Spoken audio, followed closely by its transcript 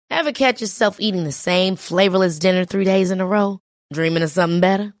Ever catch yourself eating the same flavorless dinner 3 days in a row? Dreaming of something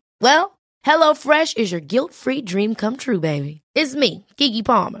better? Well, HelloFresh is your guilt-free dream come true, baby. It's me, Keke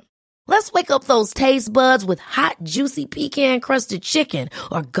Palmer. Let's wake up those taste buds with hot, juicy pecan-crusted chicken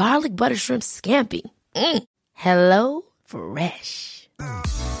or garlic butter shrimp scampi. Hello Fresh.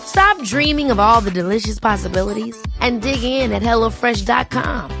 Stop dreaming of all the delicious possibilities and dig in at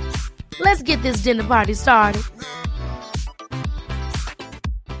HelloFresh.com. Let's get this dinner party started.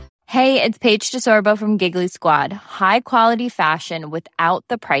 Hey, it's Paige DeSorbo from Giggly Squad. High quality fashion without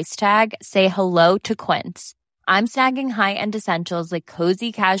the price tag. Say hello to Quince. I'm snagging high-end essentials like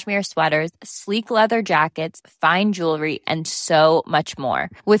cozy cashmere sweaters, sleek leather jackets, fine jewelry, and so much more.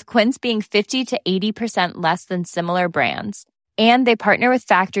 With Quince being 50 to 80% less than similar brands. And they partner with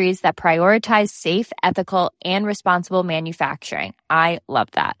factories that prioritize safe, ethical, and responsible manufacturing. I love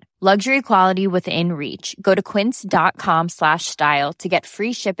that. Luxury quality within reach. Go to quince.com/style to get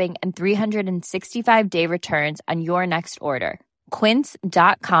free shipping and 365-day returns on your next order.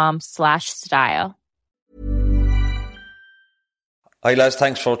 Quince.com/style. Hi lads,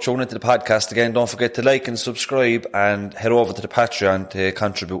 thanks for tuning into the podcast again. Don't forget to like and subscribe and head over to the Patreon to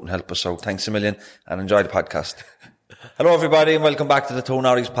contribute and help us out. Thanks a million and enjoy the podcast. Hello everybody and welcome back to the Two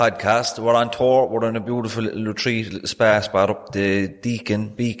Norries podcast. We're on tour. We're in a beautiful little retreat, little spa spot up the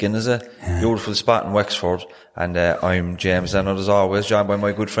Beacon, is it? Yeah. Beautiful spot in Wexford. And I'm James, and as always joined by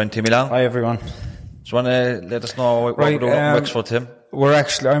my good friend Timmy Long. Hi everyone. Do you want to let us know what we're doing in Wexford, Tim?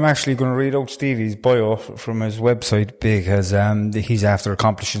 I'm actually going to read out Stevie's bio from his website because he's after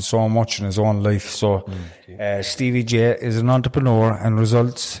accomplishing so much in his own life. So Stevie J is an entrepreneur and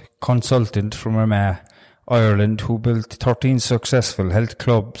results consultant from Armagh, Ireland, who built 13 successful health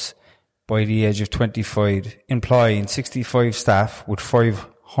clubs by the age of 25, employing 65 staff with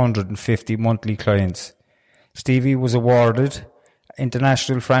 550 monthly clients. Stevie was awarded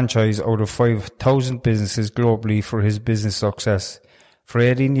international franchise out of 5,000 businesses globally for his business success. For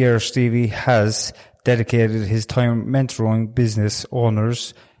 18 years, Stevie has dedicated his time mentoring business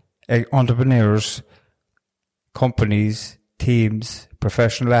owners, entrepreneurs, companies, teams,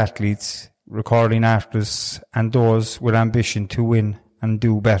 professional athletes, recording artists, and those with ambition to win and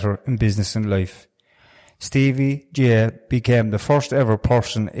do better in business and life. Stevie J became the first ever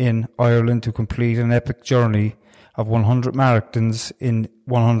person in Ireland to complete an epic journey of 100 marathons in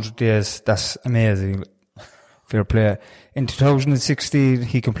 100 days. That's amazing. Fair play. In 2016,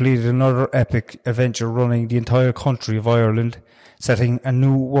 he completed another epic adventure running the entire country of Ireland, setting a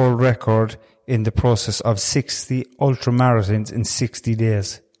new world record in the process of 60 ultramarathons in 60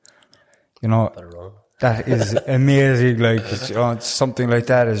 days. You know, that is amazing. Like, something like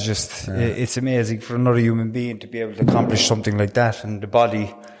that is just, it's amazing for another human being to be able to accomplish something like that in the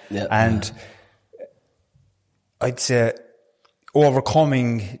body. Yeah. And I'd say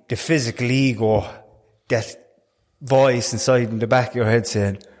overcoming the physical ego, that voice inside in the back of your head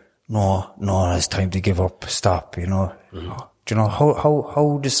saying, no, it's time to give up, stop, you know. Mm-hmm. Do you know,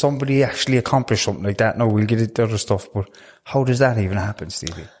 how does somebody actually accomplish something like that? No, we'll get into other stuff, but how does that even happen,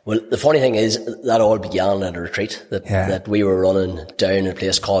 Stevie? Well, the funny thing is, that all began at a retreat that we were running down a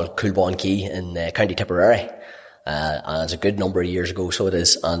place called Coolbawn Quay in County Tipperary. And it's a good number of years ago, so it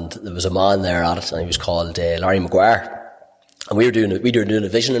is. And there was a man there at it, and he was called Larry Maguire. And we were doing a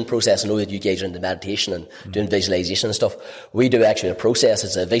visioning process. I know that you guys are into meditation and doing visualization and stuff. We do actually a process.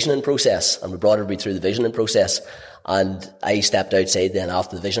 It's a visioning process, and we brought everybody through the visioning process. And I stepped outside then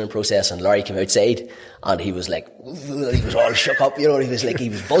after the visioning process, and Larry came outside, and he was like, he was all shook up, you know. He was like, he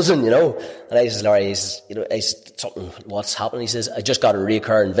was buzzing, you know. And I says, Larry, something, what's happening? He says, I just got a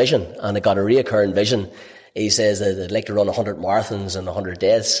reoccurring vision, and I got a reoccurring vision. He says that I'd like to run 100 marathons in 100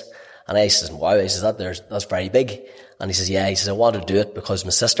 days. And I says, wow. He says, that's very big. And he says, yeah. He says, I want to do it because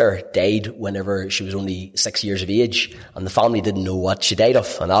my sister died whenever she was only 6 years of age, and the family didn't know what she died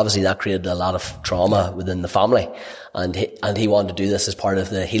of. And obviously that created a lot of trauma within the family. And he wanted to do this as part of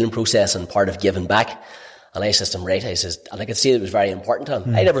the healing process and part of giving back. And I says to him, right, I says, and I could see it was very important to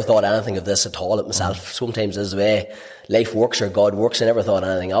him. I never thought anything of this at all at myself. Sometimes this is the way life works or God works. I never thought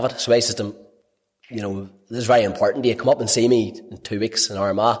anything of it. So I says to him, you know, this is very important. Do you come up and see me in 2 weeks in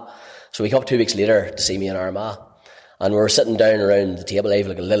Armagh? So he came up 2 weeks later to see me in Armagh. And we were sitting down around the table. I have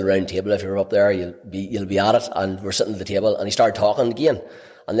like a little round table. If you're up there, you'll be at it. And we're sitting at the table, and he started talking again.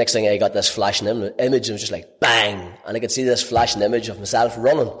 And next thing I got this flashing image, and it was just like bang. And I could see this flashing image of myself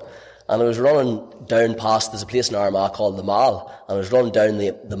running. And I was running down past, there's a place in Armagh called the Mall. And I was running down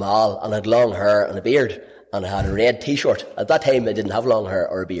the Mall, and I had long hair and a beard. And I had a red t-shirt. At that time, I didn't have long hair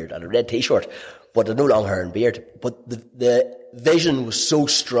or a beard. I had a red t-shirt but I had no long hair and beard. But the vision was so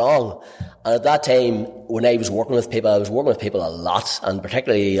strong. And at that time, when I was working with people, I was working with people a lot, and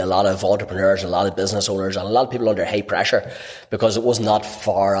particularly a lot of entrepreneurs, and a lot of business owners, and a lot of people under high pressure, because it was not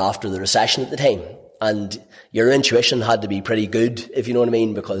far after the recession at the time. And your intuition had to be pretty good, if you know what I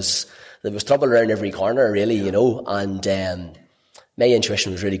mean, because there was trouble around every corner, really, you know. And my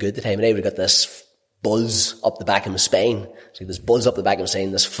intuition was really good at the time, and I would have got this buzz up the back of my spine. So this buzz up the back of my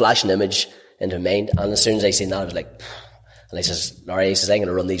spine, this flashing image into my mind. And as soon as I seen that, I was like, and I says, Laurie, he says, I'm going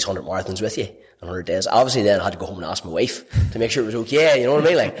to run these 100 marathons with you in 100 days. Obviously then I had to go home and ask my wife to make sure it was okay, you know what I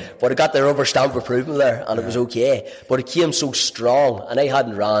mean? Like, but I got the rubber stamp approval there, and it was okay. But it came so strong, and I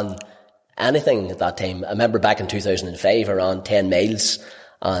hadn't ran anything at that time. I remember back in 2005, I ran 10 miles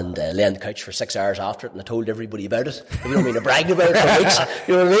and lay on the couch for 6 hours after it, and I told everybody about it. You know what I mean? I bragged about it for weeks.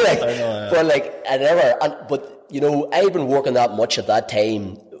 You know what I mean? Like, I know, yeah. But like, I never, but you know, I'd been working that much at that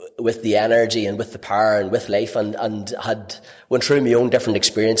time with the energy and with the power and with life, and had went through my own different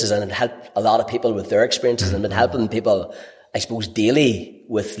experiences, and had helped a lot of people with their experiences, and been helping people, I suppose, daily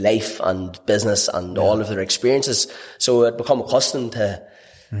with life and business and all of their experiences. So I'd become accustomed to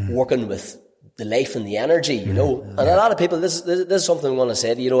working with the life and the energy, you know. And a lot of people, this is something I want to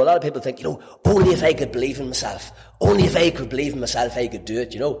say to you, know, a lot of people think, you know, only if I could believe in myself, only if I could believe in myself, I could do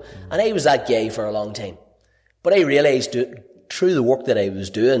it, you know. And I was that guy for a long time. But I realised through the work that I was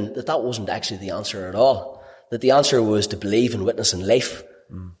doing that wasn't actually the answer at all. That the answer was to believe in witness in life,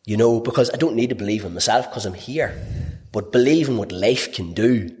 you know, because I don't need to believe in myself because I'm here, but believe in what life can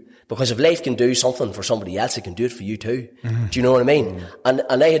do. Because if life can do something for somebody else, it can do it for you too. Do you know what I mean? And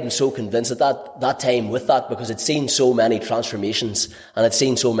I had been so convinced at that time with that, because I'd seen so many transformations, and I'd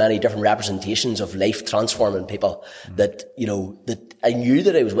seen so many different representations of life transforming people, that, you know, that I knew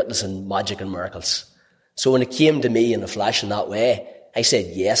that I was witnessing magic and miracles. So when it came to me in a flash in that way, I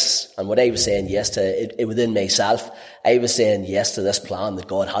said yes. And what I was saying yes to, within myself, I was saying yes to this plan that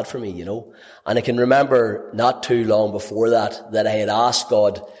God had for me, you know. And I can remember not too long before that I had asked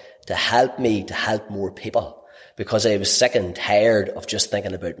God to help me to help more people, because I was sick and tired of just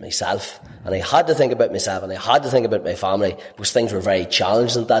thinking about myself. And I had to think about myself, and I had to think about my family, because things were very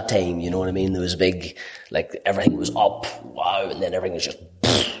challenging at that time, you know what I mean? There was a big, like, everything was up, wow, and then everything was just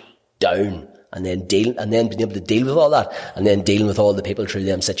down. And then being able to deal with all that, and then dealing with all the people through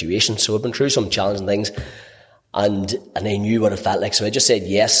them situations. So I've been through some challenging things, and I knew what it felt like. So I just said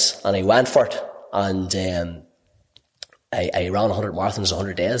yes, and I went for it. And I ran 100 marathons in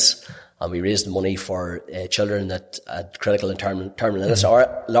 100 days, and we raised money for children that had critical and terminal illness.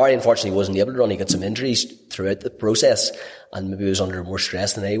 Laurie unfortunately wasn't able to run. He got some injuries throughout the process, and maybe he was under more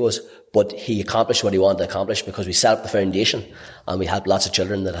stress than I was. But he accomplished what he wanted to accomplish, because we set up the foundation, and we helped lots of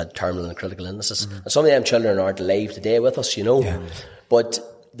children that had terminal and critical illnesses. And some of them children aren't alive today with us, you know. Yeah. But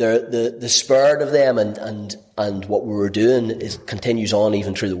the spirit of them and what we were doing continues on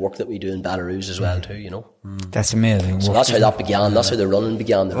even through the work that we do in Belarus as well too, you know. That's amazing. So that's how that began. That's how the running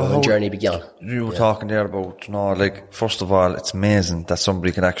began. The running journey began. You were talking there about, you know, like, first of all, it's amazing that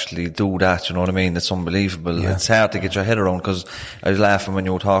somebody can actually do that, you know what I mean? It's unbelievable. Yeah. It's hard to get your head around, because I was laughing when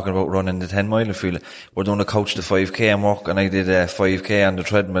you were talking about running the 10 mile. I feel we're doing a coach to 5k and work, and I did a 5k on the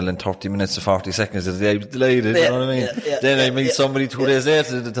treadmill in 30 minutes to 40 seconds. I was delighted, you know what I mean? Then I meet somebody 2 days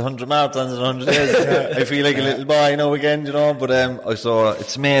later that did the 100 marathons in 100 days. I feel like a little boy, you know, again, you know, but I saw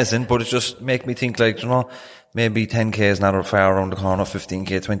it's amazing, but it just make me think, like, you know, maybe 10k is not far around the corner, 15k,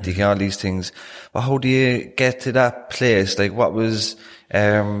 20k, all these things. But how do you get to that place? Like, what was,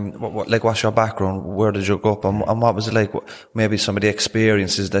 what's your background? Where did you grow up? And what was it like? Maybe some of the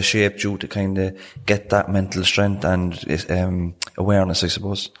experiences that shaped you to kind of get that mental strength and awareness, I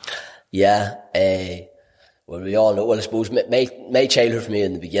suppose. Yeah, well, we all know. Well, I suppose my childhood for me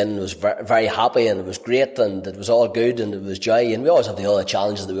in the beginning was very, very happy, and it was great, and it was all good, and it was joy. And we always have the other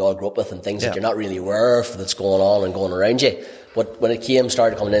challenges that we all grew up with, and things that you're not really aware of that's going on and going around you. But when it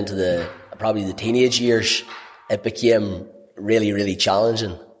started coming into probably the teenage years, it became really, really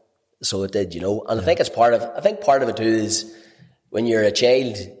challenging. So it did, you know. And I think part of it too is when you're a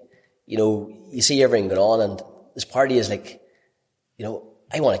child, you know, you see everything going on, and this part of you is like, you know,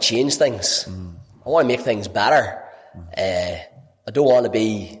 I want to change things. I want to make things better. I don't want to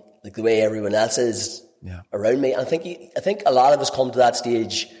be like the way everyone else is around me. And I think a lot of us come to that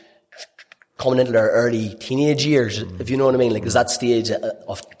stage coming into our early teenage years, if you know what I mean. Like, there's that stage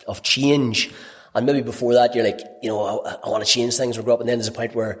of change. And maybe before that, you're like, you know, I want to change things or grow up. And then there's a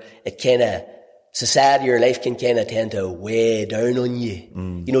point where it kind of, society or life can kind of tend to weigh down on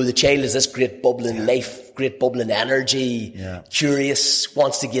you. You know, the child is this great bubbling life, great bubbling energy, curious,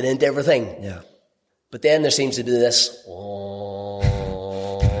 wants to get into everything. Yeah. But then there seems to be this,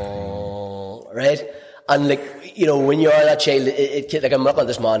 right? And like, you know, when you're that child, it like I'm looking at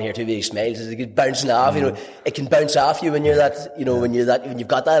this man here too, he smiles, it's bouncing off, you know, it can bounce off you when you're that, you know, when you've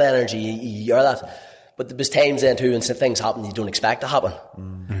got that energy, you're that. But there's times then too when things happen you don't expect to happen.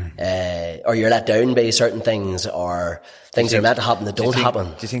 Or you're let down by certain things, or things are meant to happen that don't happen.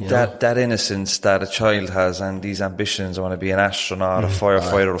 Do you think that innocence that a child has and these ambitions, I want to be an astronaut, a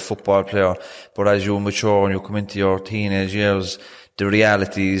firefighter, a football player, but as you mature and you come into your teenage years, the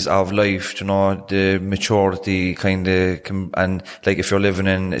realities of life, you know, the maturity kind of, and like if you're living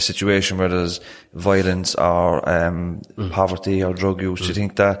in a situation where there's violence or poverty or drug use, do you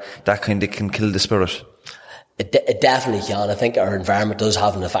think that kind of can kill the spirit? It definitely can. I think our environment does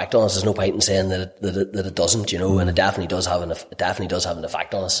have an effect on us. There's no point in saying that it doesn't, you know, and it definitely does have an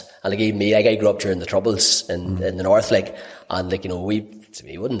effect on us. And like even me, like I grew up during the Troubles in the North, like, and like, you know, we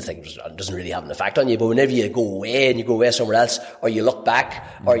wouldn't think it doesn't really have an effect on you, but whenever you go away and you go away somewhere else, or you look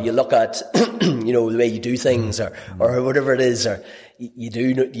back, or you look at, you know, the way you do things, or whatever it is, or you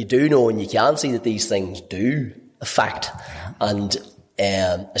do know, and you can see that these things do affect. And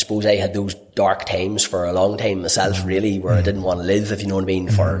I suppose I had those dark times for a long time myself, really, where I didn't want to live, if you know what I mean,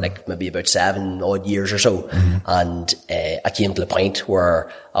 for like maybe about 7 odd years or so. And I came to the point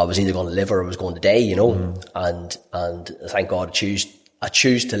where I was either going to live or I was going to die, you know. And thank God I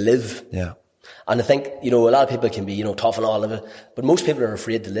choose to live. Yeah. And I think, you know, a lot of people can be, you know, tough and all of it, but most people are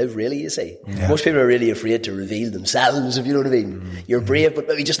afraid to live, really, you see. Yeah. Most people are really afraid to reveal themselves, if you know what I mean. You're brave, but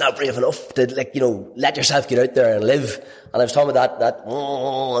maybe just not brave enough to, like, you know, let yourself get out there and live. And I was talking about that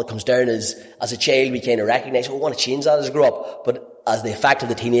comes down as a child, we kind of recognize, we want to change that as we grow up. But as the effect of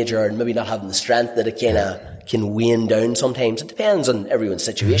the teenager and maybe not having the strength, that it kind of can wane down sometimes. It depends on everyone's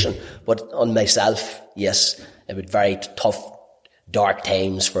situation. But on myself, yes, it would very tough, dark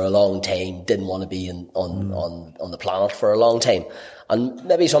times for a long time, didn't want to be on the planet for a long time. And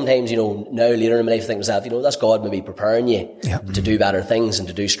maybe sometimes, you know, now later in my life I think to myself, you know, that's God maybe preparing you to do better things and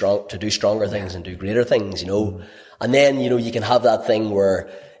to do stronger things and do greater things, you know. And then, you know, you can have that thing where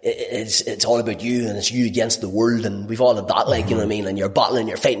it's all about you and it's you against the world, and we've all of that, like, you know what I mean, and you're battling,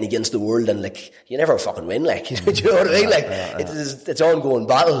 you're fighting against the world, and like, you never fucking win, like, do you know what I mean? Like, it's ongoing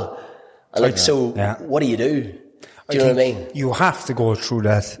battle. And like, what do you do? Do you know what I mean? You have to go through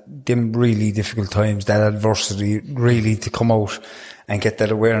them really difficult times, that adversity, really, to come out and get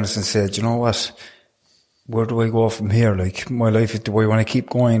that awareness and say, do you know what? Where do I go from here? Like, my life, do I want to keep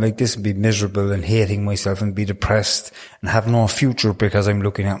going like this and be miserable and hating myself and be depressed and have no future because I'm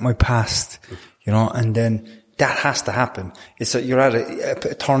looking at my past, you know? And then that has to happen. You're at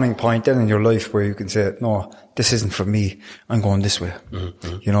a turning point then in your life where you can say, no, this isn't for me. I'm going this way.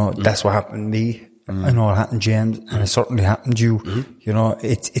 You know, that's what happened to me. I know it happened, James, and it certainly happened to you. You know,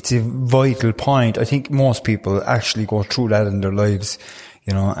 it's a vital point. I think most people actually go through that in their lives,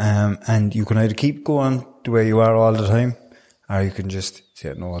 you know, and you can either keep going the way you are all the time, or you can just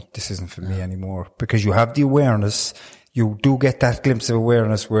say, no, this isn't for me anymore, because you have the awareness. You do get that glimpse of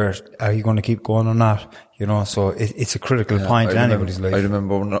awareness where, are you going to keep going or not? You know, so it's a critical point in anybody's life. I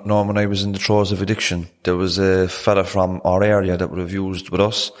remember, Norm, when I was in the throes of addiction, there was a fella from our area that would have used with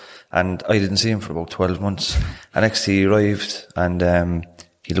us, and I didn't see him for about 12 months. And next he arrived, and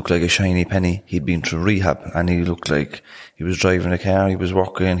he looked like a shiny penny. He'd been through rehab, and he looked like he was driving a car, he was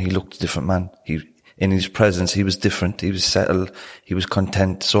working, he looked a different man. In his presence, he was different, he was settled, he was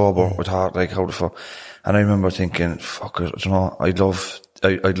content, sober, with heart, like, how the fuck. And I remember thinking, fuck it, you know, I'd love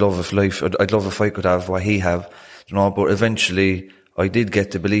if I could have what he have, you know, but eventually I did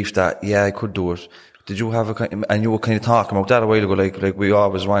get the belief that, yeah, I could do it. Did you have and you were kind of talking about that a while ago, like we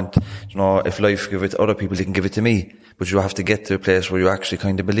always want, you know, if life give it to other people, they can give it to me. But you have to get to a place where you actually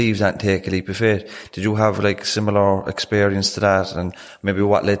kind of believe that and take a leap of faith. Did you have like similar experience to that, and maybe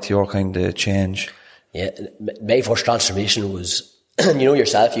what led to your kind of change? Yeah, my first transformation was, you know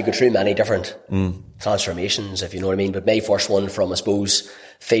yourself, you go through many different transformations, if you know what I mean. But my first one from, I suppose,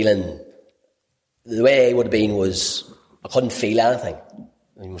 feeling, the way I would have been was, I couldn't feel anything.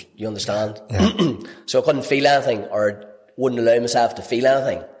 You understand? Yeah. So I couldn't feel anything, or wouldn't allow myself to feel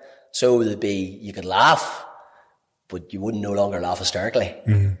anything. So there'd be, you could laugh, but you wouldn't no longer laugh hysterically.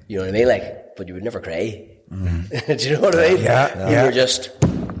 You know what I mean? Like, but you would never cry. Do you know what I mean? Yeah. You were just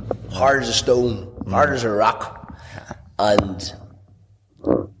hard as a stone, hard as a rock. And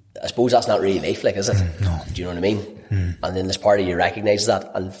I suppose that's not really life, like, is it? No. Do you know what I mean? And then this part of you recognises that.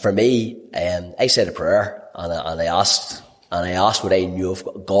 And for me, I said a prayer, and I asked what I knew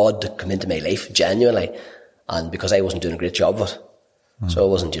of God to come into my life genuinely, and because I wasn't doing a great job of it. So I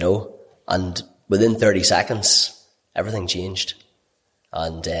wasn't, you know. And within 30 seconds, everything changed.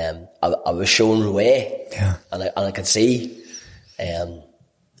 And I was shown the way. Yeah. And I could see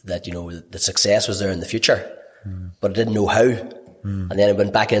that, you know, the success was there in the future, but I didn't know how. And then I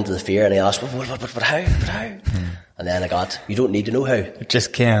went back into the fear and I asked, but how? And then I got, you don't need to know how. It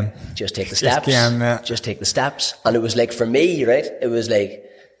just can. Just take the steps. Just take the steps. And it was like, for me, right, it was like,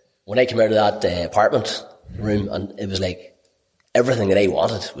 when I came out of that apartment room, and it was like, everything that I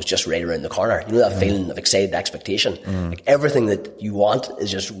wanted was just right around the corner. You know that feeling of excited expectation? Like everything that you want is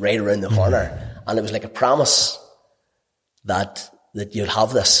just right around the corner. And it was like a promise that you'd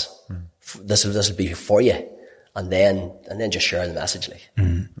have this. This will be for you. And then just share the message, like.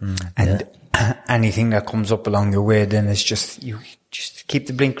 And anything that comes up along your way, then it's just, you just keep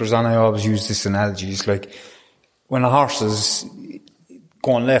the blinkers on. I always use this analogy. It's like when a horse is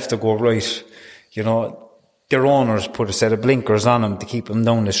going left or go right, you know, their owners put a set of blinkers on them to keep them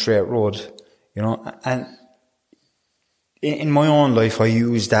down the straight road, you know. And in my own life, I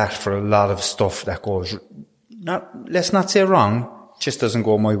use that for a lot of stuff that goes, let's not say wrong, just doesn't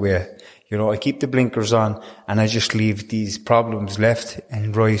go my way. You know, I keep the blinkers on and I just leave these problems left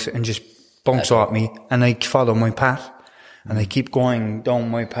and right and just bounce at me, and I follow my path and I keep going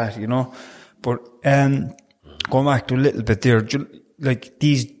down my path, you know. But going back to a little bit there, like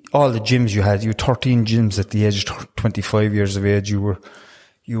all the gyms you had, you 13 gyms at the age of 25 years of age. You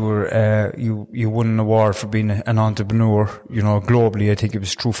won an award for being an entrepreneur, you know, globally. I think it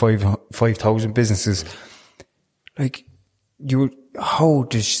was through 5,000 businesses. Like, how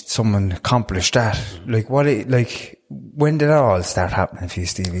does someone accomplish that? Like, when did it all start happening for you,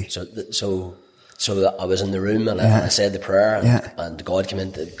 Stevie? So I was in the room and I said the prayer and God came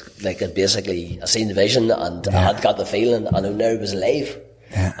in, basically I seen the vision and I had got the feeling and I knew I was alive.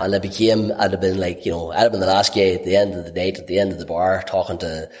 Yeah. And I'd have been like, you know, I'd have been the last guy at the end of the date, at the end of the bar, talking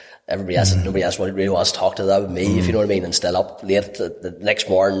to everybody else, and nobody else really wants to talk to that with me, if you know what I mean, and still up late the next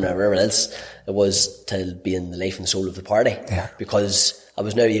morning or whatever else it was, to be in the life and soul of the party. Yeah. Because I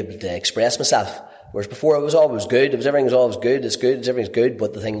was now able to express myself. Whereas before it was always good, everything was always good, everything's good,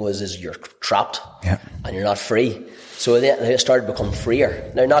 but the thing is you're trapped and you're not free. So then I started to become freer.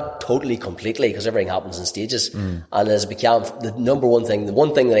 Now, not totally, completely, because everything happens in stages. And as it became, the one thing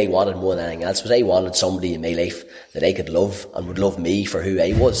that I wanted more than anything else was I wanted somebody in my life that I could love and would love me for who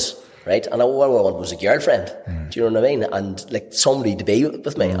I was, right? And what I wanted was a girlfriend. Do you know what I mean? And like somebody to be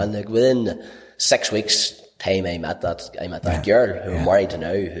with me. And like within 6 weeks' time, I met that girl who I'm married to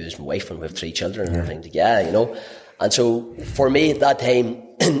now, who's my wife, and we have 3 children and everything together, you know. And so for me at that time,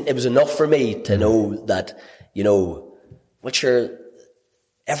 it was enough for me to know that, you know,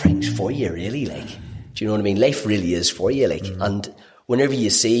 everything's for you, really, like. Do you know what I mean? Life really is for you, like. And whenever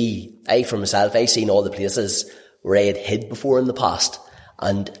you see, I seen all the places where I had hid before in the past,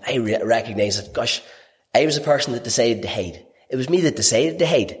 and I recognise that, gosh, I was a person that decided to hide. It was me that decided to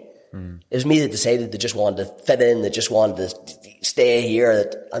hide. It was me that decided that just wanted to fit in, that just wanted to stay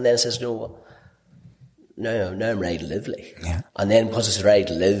here, and then it says, no, I'm ready to live, like. Yeah. And then because it's ready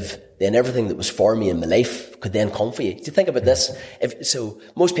to live, then everything that was for me in my life could then come for you. Do you think about this? So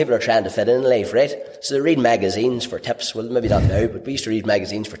most people are trying to fit in life, right? So they read magazines for tips. Well, maybe not now, but we used to read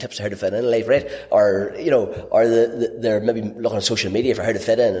magazines for tips on how to fit in life, right? Or, you know, they're maybe looking on social media for how to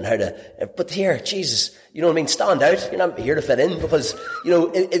fit in and how to, but here, Jesus, you know what I mean? Stand out. You're not here to fit in, because, you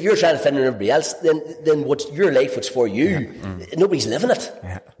know, if you're trying to fit in with everybody else, then what's your life, what's for you, nobody's living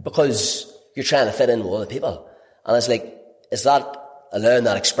it, because you're trying to fit in with other people. And it's like, is that allowing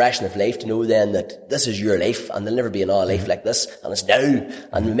that expression of life to know then that this is your life and there'll never be another life like this, and it's now,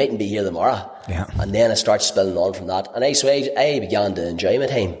 and we mightn't be here tomorrow. Yeah. And then it starts spilling on from that. And I began to enjoy my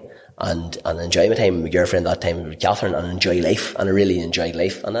time and enjoy my time with my girlfriend that time with Catherine, and enjoy life. And I really enjoyed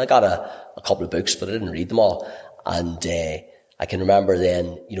life. And I got a couple of books, but I didn't read them all. And I can remember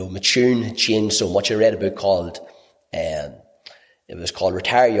then, you know, my tune had changed so much. I read a book called it was called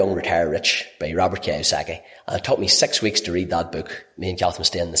Retire Young, Retire Rich by Robert Kiyosaki. And it took me 6 weeks to read that book. Me and Catherine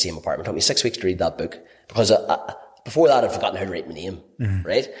staying in the same apartment. It took me 6 weeks to read that book, because before that I'd forgotten how to write my name,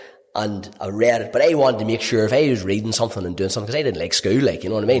 right? And I read it, but I wanted to make sure if I was reading something and doing something, because I didn't like school, like, you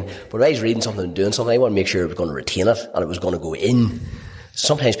know what I mean? But if I was reading something and doing something, I wanted to make sure I was going to retain it and it was going to go in.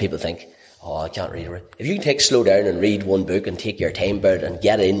 Sometimes people think, oh, I can't read it. If you can slow down and read one book and take your time about it and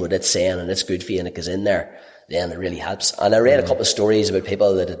get in what it's saying and it's good for you and it goes in there, then it really helps. And I read a couple of stories about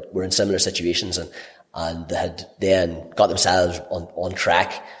people that were in similar situations and they had then got themselves on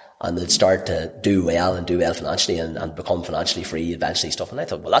track, and they'd start to do well financially and become financially free eventually stuff. And I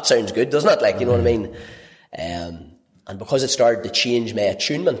thought, well, that sounds good, doesn't it? Like, you know what I mean? And because it started to change my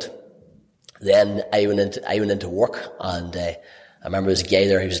attunement, then I went into work, and I remember there was a guy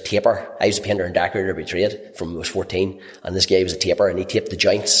there who was a taper. I was a painter and decorator by trade from I was 14, and this guy was a taper, and he taped the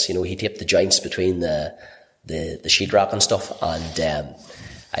joints, between the sheetrock and stuff. And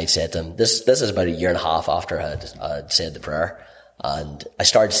I said to him, this is about a year and a half after I'd said the prayer. And I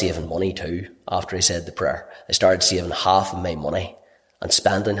started saving money too after I said the prayer. I started saving half of my money and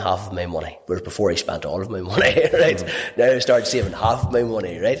spending half of my money. Whereas before I spent all of my money, right? Now I started saving half of my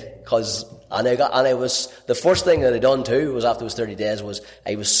money, right? The first thing that I done too was after those 30 days was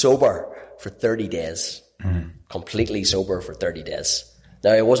I was sober for 30 days. Completely sober for 30 days.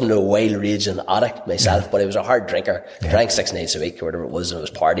 Now, I wasn't a wild raging addict myself, but I was a hard drinker. I drank 6 nights a week or whatever it was, and I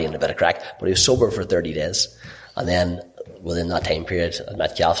was partying a bit of crack, but I was sober for 30 days. And then within that time period, I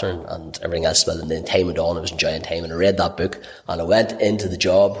met Catherine and everything else. Well, and then time went on, I was enjoying time, and I read that book, and I went into the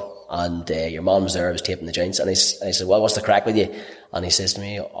job, and your mum was there, I was taping the joints, and I said, well, what's the crack with you? And he says to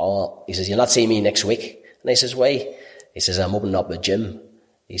me, you'll not see me next week. And I says, why? He says, I'm opening up a gym.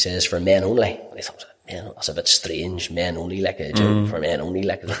 He says, for men only. And I thought, man, that's a bit strange. Men only, like a gym for men only,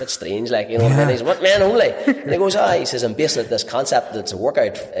 like it's a bit strange, like, you know what I mean? He says, what, men only? And he goes, he says, I'm basing it this concept that's a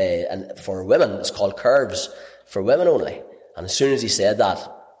workout and for women. It's called Curves for women only. And as soon as he said that,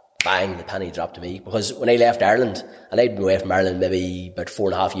 bang, the penny dropped to me. Because when I left Ireland, and I'd been away from Ireland maybe about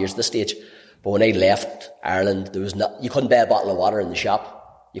 4.5 years at this stage, but when I left Ireland, you couldn't buy a bottle of water in the shop.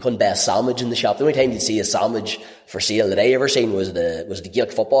 You couldn't buy a sandwich in the shop. The only time you'd see a sandwich for sale that I ever seen was the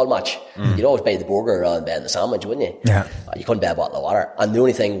Gaelic football match. You'd always buy the burger rather than buying the sandwich, wouldn't you? Yeah. You couldn't buy a bottle of water. And the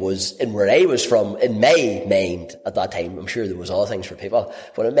only thing was, in where I was from, in my mind at that time, I'm sure there was other things for people,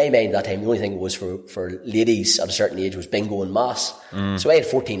 but in my mind at that time, the only thing was for ladies at a certain age was bingo and mass. So I had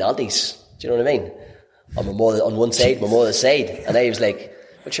 14 aunties. Do you know what I mean? On my mother, on one side, my mother's side. And I was like,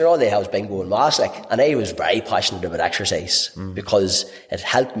 but sure, all they have is bingo and mass, like. And I was very passionate about exercise because it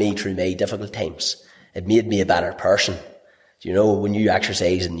helped me through my difficult times. It made me a better person. You know, when you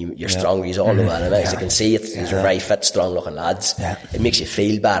exercise and you're stronger, you all know that. I can see it. These are very fit, strong looking lads. Yeah. It makes you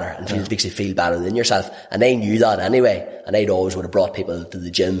feel better and it makes you feel better than yourself. And I knew that anyway. And I'd always would have brought people to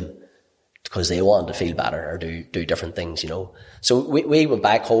the gym because they wanted to feel better or do different things, you know. So we went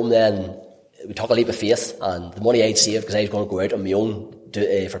back home then. We took a leap of faith, and the money I'd saved, because I was going to go out on my own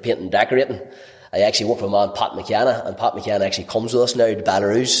for painting and decorating, I actually worked with a man, Pat McKenna, and Pat McKenna actually comes with us now to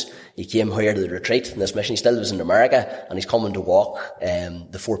Belarus. He came here to the retreat in this mission. He still lives in America, and he's coming to walk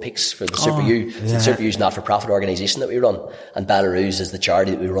the 4 Peaks for the Super U. Yeah. So the Super U is a not-for-profit organisation that we run, and Belarus is the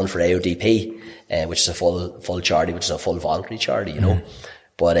charity that we run for AODP, which is a full charity, which is a full voluntary charity, you know.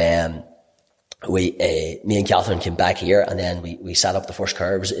 But me and Catherine came back here, and then we set up the first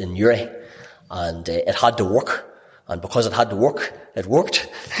Curves in Uri. And it had to work. And because it had to work, it worked.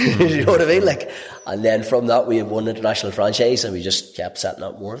 You know what I mean? Like, and then from that, we have won international franchise, and we just kept setting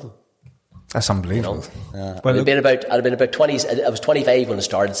up more of them. That's unbelievable. You know? Well, I'd been about 20. I was 25 when I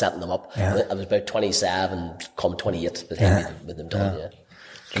started setting them up. Yeah. I was about 27, come 28 with them done. Yeah.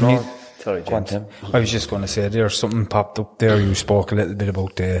 Can you? Sorry, James. I was just going to say, there's something popped up there. You spoke a little bit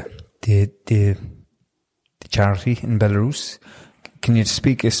about the charity in Belarus. Can you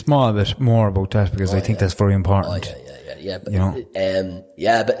speak a small bit more about that, because I think that's very important. Yeah. But, you know?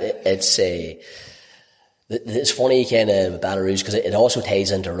 But it's funny kind of Belarus, because it also ties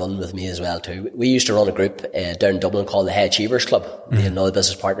into Run With Me as well too. We used to run a group down in Dublin called the High Achievers Club. Me and another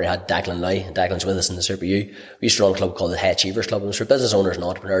business partner had Declan now, and Declan's with us in the Super U. We used to run a club called the High Achievers Club, and it was for business owners and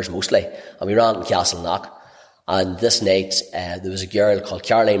entrepreneurs mostly. And we ran in Castleknock. And this night there was a girl called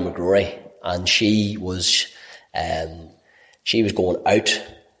Caroline McGrory, and she was going out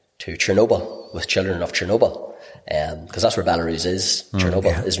to Chernobyl with children of Chernobyl, because that's where Belarus is.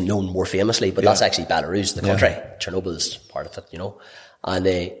 Chernobyl is known more famously, but that's actually Belarus, the country. Chernobyl is part of it, you know. And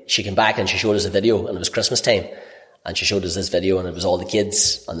she came back and she showed us a video, and it was Christmas time, and she showed us this video, and it was all the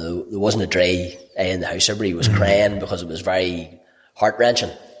kids, and there wasn't a dry eye in the house. Everybody was crying because it was very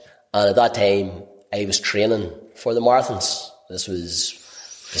heart-wrenching. And at that time, I was training for the marathons. This was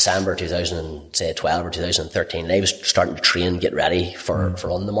December 2012 or 2013, and I was starting to train, get ready for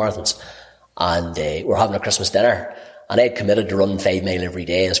running the marathons. And we're having a Christmas dinner, and I'd committed to running 5 mile every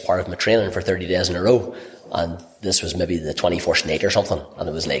day as part of my training for 30 days in a row. And this was maybe the 21st night or something, and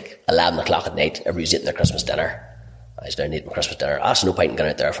it was like 11 o'clock at night. Everybody was eating their Christmas dinner. I was down eating my Christmas dinner. I asked no point in going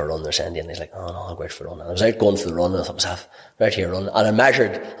out there for a run. They're saying, and he's like, oh no, I'll go out for a run. And I was out going for the run, and I thought to myself, right here running. And I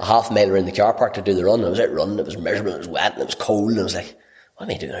measured a half mile around the car park to do the run. And I was out running, it was miserable, it was wet, and it was cold, and I was like, what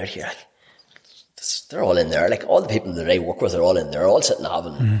am I doing out here? Like, they're all in there. Like, all the people that I work with are all in there, all sitting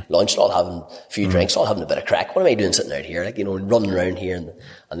having lunch, all having a few drinks, all having a bit of crack. What am I doing sitting out here? Like, you know, running around here.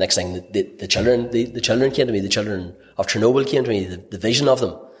 And next thing, the children came to me, the children of Chernobyl came to me, the vision of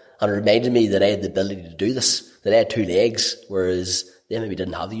them. And it reminded me that I had the ability to do this, that I had 2 legs, whereas they maybe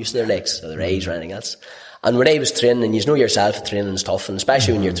didn't have the use of their legs or their eyes or anything else. And when I was training, and you know yourself, training is tough, and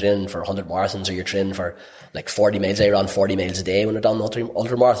especially when you're training for 100 marathons or you're training for like 40 miles. I ran 40 miles a day when I done ultra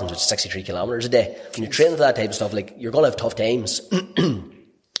marathons, which is 63 kilometres a day. When you're training for that type of stuff, like, you're going to have tough times.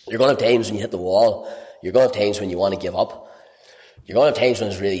 You're going to have times when you hit the wall. You're going to have times when you want to give up. You're going to have times when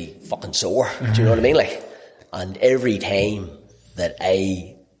it's really fucking sore. Do you know what I mean? Like, and every time that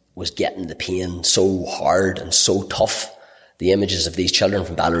I was getting the pain so hard and so tough, the images of these children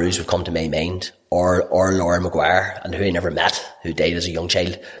from Belarus would come to my mind, or Laura Maguire, and who I never met, who died as a young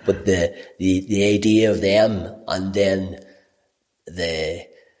child. But the idea of them, and then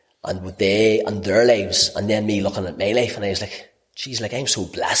what they and their lives, and then me looking at my life, and I was like, geez, like, I'm so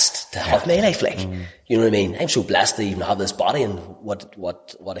blessed to have my life, like, you know what I mean? I'm so blessed to even have this body and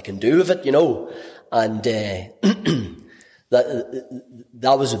what I can do with it, you know? And,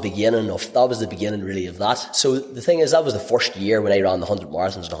 that was the beginning really of that. So the thing is, that was the first year when I ran the 100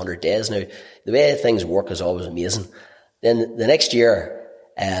 marathons in 100 days. Now, the way things work is always amazing. Then the next year,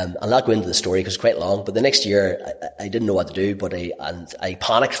 I'll not go into the story because it's quite long, but the next year I didn't know what to do, but I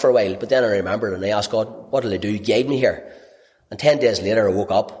panicked for a while, but then I remembered and I asked God, what did I do? Guide me here. And 10 days later I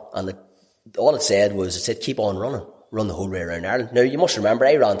woke up and all it said, keep on running, run the whole way around Ireland. Now, you must remember,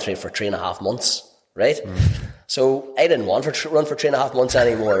 I ran for 3.5 months, right? So I didn't want to run for 3.5 months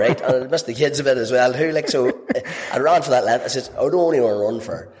anymore, right? And I missed the kids a bit as well, too. Like, so I ran for that length. I said, I don't only want to run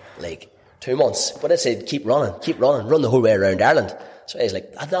for like 2 months, but I said, keep running, run the whole way around Ireland. So I was like,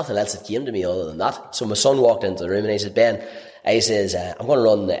 I had nothing else that came to me other than that. So my son walked into the room and he said, Ben, I says, I'm going to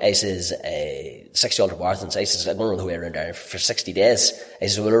run, 60 ultra marathons. I says, I'm going to run the whole way around Ireland for 60 days. I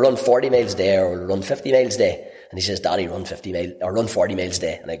says, will I run 40 miles a day or will I run 50 miles a day? And he says, Daddy, run 40 miles a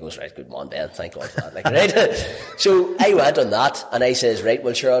day. And I goes, right, good man, Ben, thank God for that. Like, right? So I went on that and I says, right,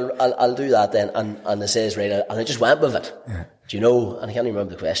 well, sure, I'll do that then. And I says, right, and I just went with it. Yeah. Do you know? And I can't even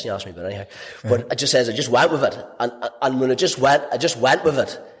remember the question you asked me, but anyhow. Yeah. But I just went with it. And when I just went with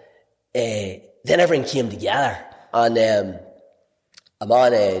it, then everything came together. And, a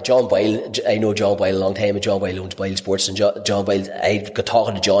man, John Boyle, I know John Boyle a long time, and John Boyle owns Boyle Sports, and John Boyle, I got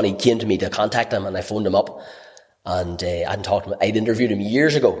talking to John, he came to me to contact him, and I phoned him up, and I hadn't talked to him, I'd interviewed him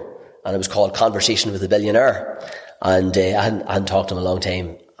years ago, and it was called Conversation with a Billionaire, and I hadn't talked to him a long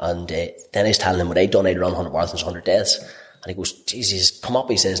time, and then I was telling him what I'd done, I'd run 100 marathons, 100 days, and he goes, Jesus, come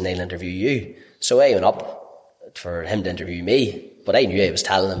up, he says, and I'll interview you. So I went up for him to interview me. But I knew I was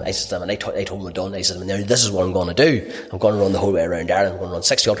telling him, I said to him, and I told him I'm done. I said, now this is what I'm going to do. I'm going to run the whole way around Ireland. I'm going to run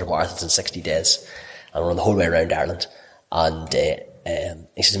 60 ultra marathons in 60 days. And run the whole way around Ireland. And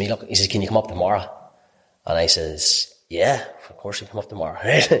he says to me, look, he says, can you come up tomorrow? And I says, yeah, of course you come up tomorrow.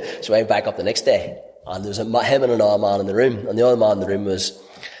 So I went back up the next day. And there was him and another man in the room. And the other man in the room was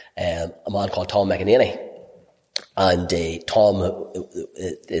a man called Tom McEnany. And Tom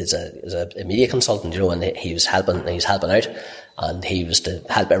is a media consultant, you know, and he was helping out. And he was to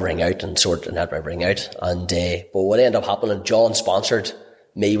help everything out and help everything out. And, but what ended up happening, John sponsored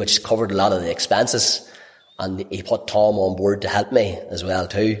me, which covered a lot of the expenses. And he put Tom on board to help me as well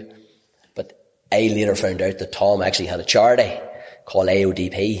too. But I later found out that Tom actually had a charity called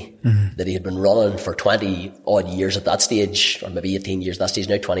AODP that he had been running for 20 odd years at that stage, or maybe 18 years at that stage,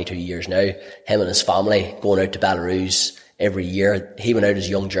 now 22 years now. Him and his family going out to Belarus every year. He went out as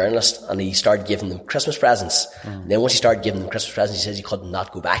a young journalist and he started giving them Christmas presents. And then once he started giving them Christmas presents, he says he could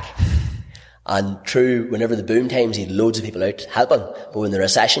not go back. And true, whenever the boom times, he had loads of people out helping. But when the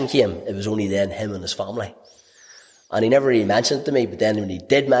recession came, it was only then him and his family. And he never really mentioned it to me, but then when he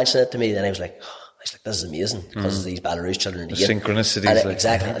did mention it to me, then I was like, this is amazing, because of these Belarus children. The synchronicities.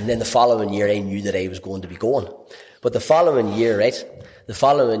 Exactly. And then the following year, I knew that I was going to be going. But the following year,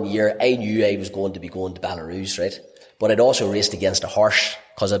 I knew I was going to be going to Belarus, right? But I'd also raced against a horse,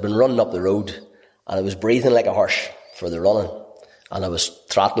 because I'd been running up the road, and I was breathing like a horse for the running, and I was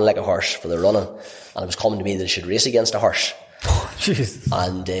throttling like a horse for the running, and it was coming to me that I should race against a horse.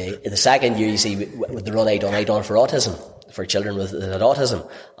 And in the second year, you see, with the run I done for autism, for children with autism,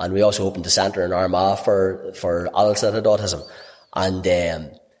 and we also opened a centre in Armagh for adults that had autism. And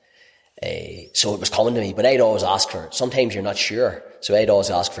so it was coming to me, but I'd always ask for, sometimes you're not sure, so I'd always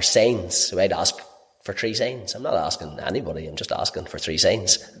ask for signs. So I'd ask for 3 signs. I'm not asking anybody, I'm just asking for 3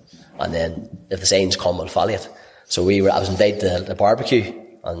 signs. And then if the signs come, I'll follow it. So I was invited to the barbecue,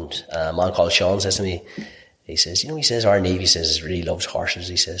 and a man called Sean says to me, he says, our Navy says really loves horses.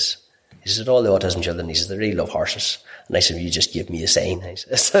 He says, all the autism children, he says, they really love horses. And I said, will you just give me a sign? I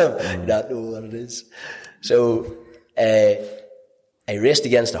says, I don't know what it is. So, I raced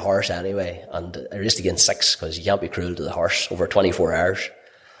against a horse anyway, and I raced against 6, because you can't be cruel to the horse over 24 hours.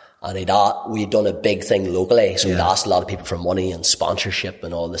 And we'd done a big thing locally, so we'd asked a lot of people for money and sponsorship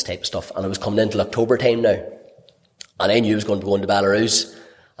and all this type of stuff. And it was coming into October time now. And I knew I was going to go into Belarus.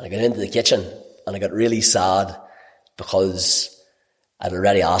 And I got into the kitchen and I got really sad because I'd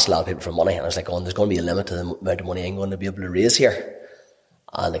already asked a lot of people for money. And I was like, there's going to be a limit to the amount of money I'm going to be able to raise here.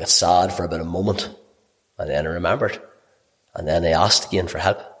 And I got sad for about a moment. And then I remembered. And then I asked again for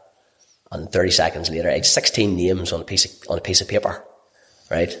help. And 30 seconds later, I had 16 names on a piece of paper.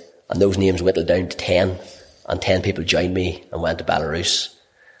 Right? And those names whittled down to 10. And 10 people joined me and went to Belarus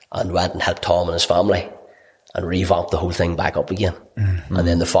and went and helped Tom and his family and revamped the whole thing back up again. Mm-hmm. And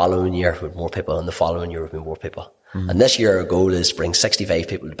then the following year with more people, and the following year with more people. Mm-hmm. And this year our goal is to bring 65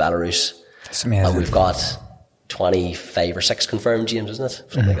 people to Belarus. That's amazing. And we've got 25 or 6 confirmed, James, isn't it?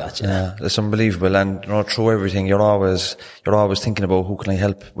 Something like that, yeah. It's unbelievable. And, through everything, you're always thinking about who can I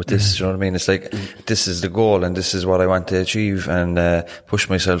help with this, you know what I mean? It's like, this is the goal and this is what I want to achieve and, push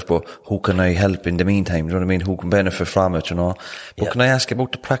myself, but who can I help in the meantime? You know what I mean? Who can benefit from it, But can I ask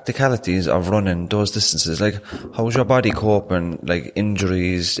about the practicalities of running those distances? Like, how's your body coping? Like,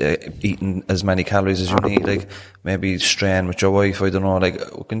 injuries, eating as many calories as you need, like, maybe strain with your wife, I don't know, like,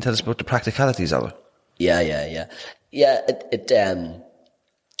 can you tell us about the practicalities of it? Yeah.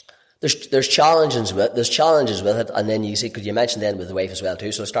 There's challenges with it, and then you see, because you mentioned then with the wife as well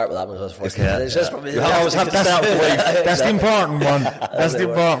too. So I'll start with that one first. You always have to start with the wife. That's the important one.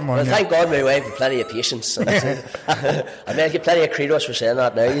 Well, thank God my wife had plenty of patience. I mean, I get plenty of credos for saying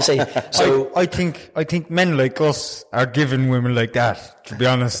that now. You see, so I think men like us are giving women like that. To be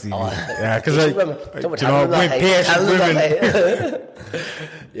honest, because patient women.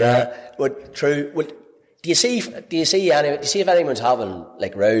 Yeah, but true. Well, do you see if anyone's having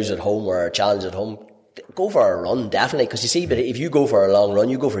like rows at home or a challenge at home? Go for a run, definitely. Because you see, but if you go for a long run,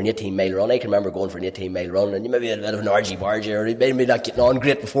 you go for an 18-mile run. I can remember going for an 18-mile run, and you maybe had a bit of an argy-bargy, or maybe not getting on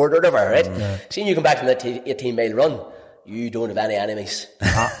great before it or whatever, right? Yeah. Seeing you come back from that 18-mile run, you don't have any enemies.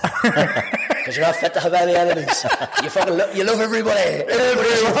 Because you're not fit to have any enemies. You love everybody.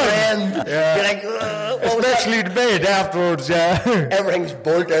 Everybody's your friend. Yeah. You're like, especially the bed afterwards, yeah. Everything's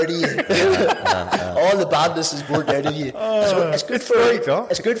burnt out of you. All the badness is burnt out of you. So it's good I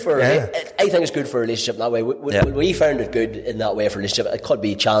think it's good for a relationship in that way. We found it good in that way for a relationship. It could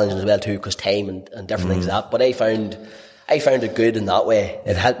be challenging as well too, because time and different things like that. But I found it good in that way.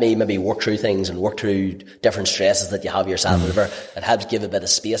 It helped me maybe work through things and work through different stresses that you have yourself, whatever. It helps give a bit of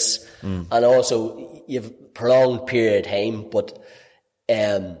space. And also, you've prolonged period of time, but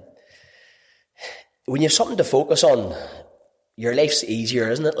when you have something to focus on, your life's easier,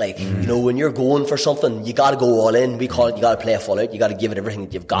 isn't it? Like, when you're going for something, you gotta go all in. We call it, you gotta play a full out. You gotta give it everything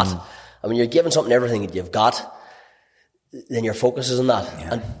that you've got. And when you're giving something everything that you've got, then your focus is on that.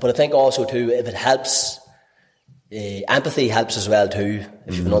 Yeah. But I think also too, if it helps, empathy helps as well too.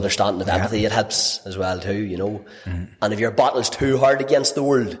 If you've an understanding of empathy, it helps as well too, And if your battle's too hard against the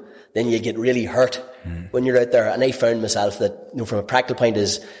world, then you get really hurt when you're out there. And I found myself that, from a practical point,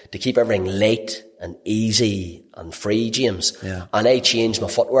 is to keep everything light and easy and free, James. Yeah. And I changed my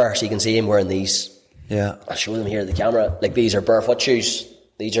footwear, so you can see I'm wearing these. Yeah. I'll show them here at the camera. Like, these are barefoot shoes.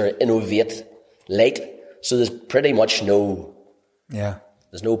 These are Innovate Light. So there's pretty much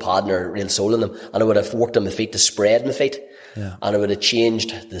there's no padding or real sole in them. And I would have worked on my feet to spread my feet. Yeah. And I would have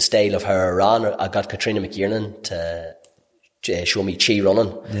changed the style of how I ran. I got Katrina McKiernan to show me chi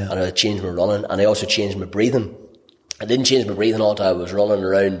running. Yeah. And I changed my running. And I also changed my breathing. I didn't change my breathing all the time. I was running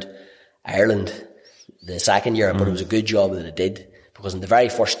around Ireland the second year, but it was a good job that I did. Because on the very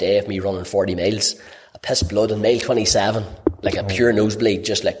first day of me running 40 miles, I pissed blood on mile 27. Like a pure nosebleed,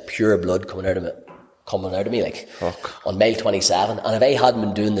 just like pure blood coming out of me, like, on mile 27. And if I hadn't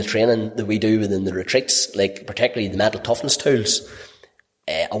been doing the training that we do within the retreats, like particularly the mental toughness tools,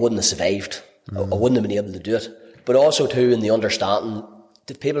 I wouldn't have survived. I wouldn't have been able to do it. But also too, in the understanding,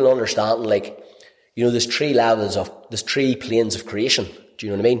 did people understand, like, there's 3 planes of creation. Do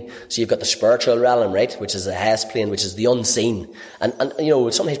you know what I mean? So you've got the spiritual realm, right, which is the highest plane, which is the unseen. And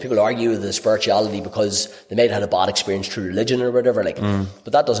sometimes people argue with the spirituality because they might have had a bad experience through religion or whatever, like.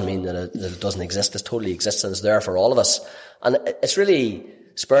 But that doesn't mean that it doesn't exist. It totally exists, and it's there for all of us. And it's really,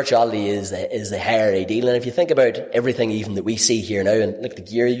 spirituality is the higher ideal. And if you think about everything even that we see here now, and look, the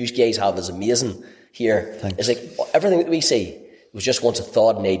gear you guys have is amazing here. Thanks. It's like everything that we see was just once a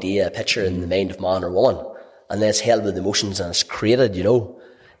thought, an idea, a picture in the mind of man or woman. And then it's held with emotions and it's created,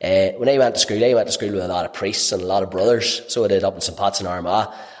 When I went to school with a lot of priests and a lot of brothers. So I did up in St. Pat's in Armagh.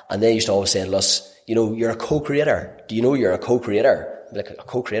 And they used to always say to us, you're a co-creator. Do you know you're a co-creator? Like a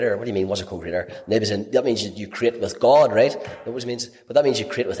co-creator. What do you mean, what's a co-creator? Maybe that means you create with God, right? That means, but that means you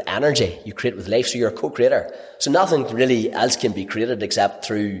create with energy. You create with life, so you're a co-creator. So nothing really else can be created except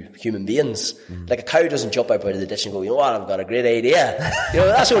through human beings. Like a cow doesn't jump out of the ditch and go, you know what, I've got a great idea.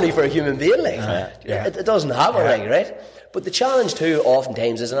 That's only for a human being, like. It doesn't happen, like, right? But the challenge too,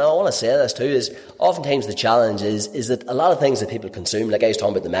 oftentimes is, and I want to say this too, is oftentimes the challenge is that a lot of things that people consume, like I was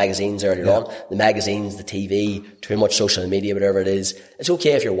talking about the magazines earlier on, the magazines, the TV, too much social media, whatever it is. It's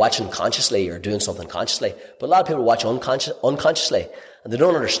okay if you're watching consciously or doing something consciously, but a lot of people watch unconsciously, and they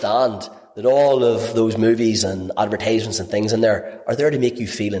don't understand that all of those movies and advertisements and things in there are there to make you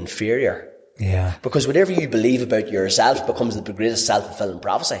feel inferior. Yeah. Because whatever you believe about yourself becomes the greatest self-fulfilling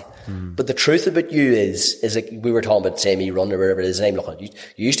prophecy. But the truth about you is like we were talking about, say, me run or whatever it is, and I'm looking, you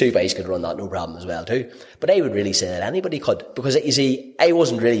used to guys could run that no problem as well too. But I would really say that anybody could, because you see, I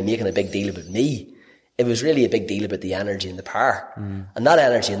wasn't really making a big deal about me. It was really a big deal about the energy and the power. And that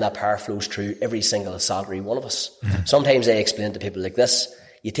energy and that power flows through every single solitary one of us. Sometimes I explain to people like this: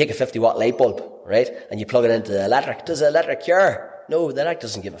 you take a 50-watt light bulb, right, and you plug it into the electric. Does the electric cure? No, the electric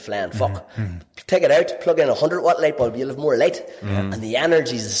doesn't give a flying fuck. Take it out, plug in a 100-watt light bulb, you'll have more light. And the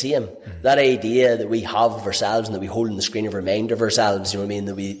energy is the same. That idea that we have of ourselves and that we hold in the screen of our mind of ourselves, you know what I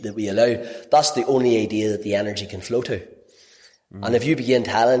mean, that we allow, that's the only idea that the energy can flow to. And if you begin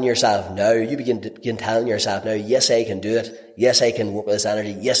telling yourself now, yes, I can do it. Yes, I can work with this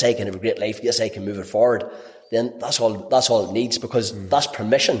energy. Yes, I can have a great life. Yes, I can move it forward. Then that's all it needs, because that's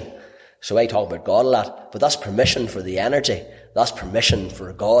permission. So I talk about God a lot, but that's permission for the energy. That's permission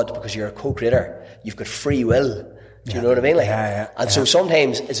for God, because you're a co-creator. You've got free will. Do you know what I mean? So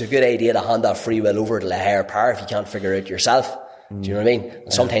sometimes it's a good idea to hand that free will over to the higher power if you can't figure it out yourself. Do you know what I mean?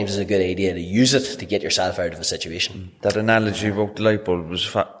 And sometimes it's a good idea to use it to get yourself out of a situation. That analogy about the light bulb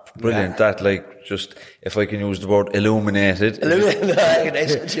was brilliant. That, like, just, if I can use the word illuminated.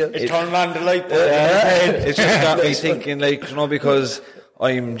 It turned on the light bulb. It's just got me thinking, like, you know, because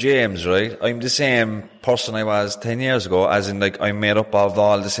I'm James, right? I'm the same person I was 10 years ago, as in, like, I'm made up of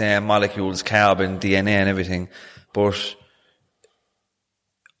all the same molecules, carbon, DNA and everything. But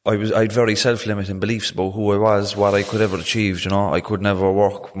I had very self-limiting beliefs about who I was, what I could ever achieve, you know. I could never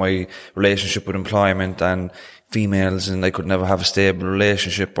work my relationship with employment and females, and I could never have a stable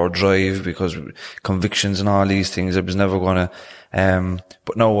relationship or drive, because convictions and all these things, I was never gonna,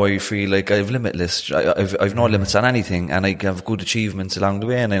 but now I feel like I've no limits on anything, and I have good achievements along the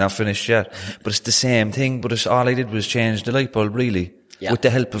way, and I'm not finished yet. But it's the same thing, but all I did was change the light bulb, really. Yeah. With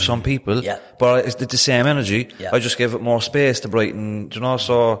the help of some people, but it's the same energy. I just gave it more space to brighten, you know.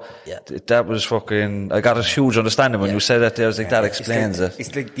 So that was fucking. I got a huge understanding when you said that. There, I was like, that explains it.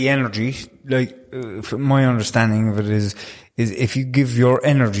 It's like the energy. Like, from my understanding of it is if you give your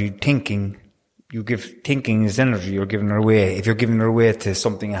energy thinking, you give thinking is energy. You're giving it away. If you're giving it away to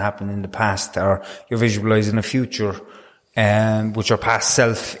something that happened in the past, or you're visualizing a future, with your past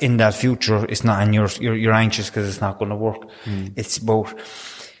self in that future, it's not, and you're anxious because it's not going to work. It's about,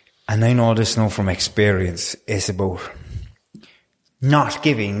 and I know this now from experience, it's about not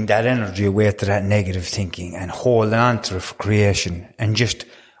giving that energy away to that negative thinking and holding on to it for creation. And just,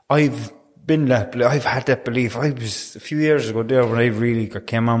 I've had that belief. I was a few years ago there when I really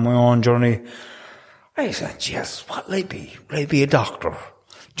came on my own journey. I said, "Yes, what will I be? Will I be a doctor?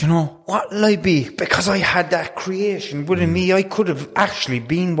 Do you know, what will I be?" Because I had that creation within me. I could have actually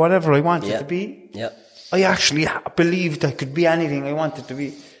been whatever I wanted to be. I actually believed I could be anything I wanted to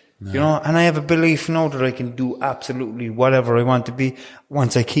be. You know, and I have a belief now that I can do absolutely whatever I want to be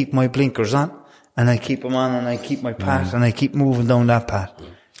once I keep my blinkers on, and I keep them on, and I keep my path, and I keep moving down that path.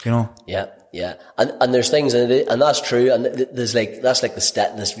 You know? Yeah. And there's things in it, and that's true, and there's like, that's like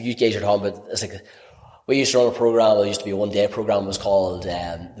this you guys are talking about, it's like, we used to run a program, it used to be a one-day program, it was called,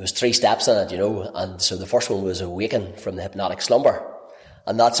 there was 3 steps in it, you know, and so the first one was awaken from the hypnotic slumber.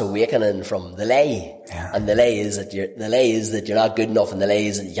 And that's awakening from the lie. And the lie is that you're not good enough, and the lie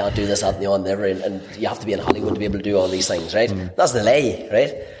is that you can't do this, that, and the other, and you have to be in Hollywood to be able to do all these things, right? That's the lie,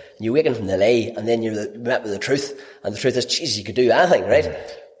 right? And you awaken from the lie, and then you're met with the truth, and the truth is, Jesus, you could do anything, right?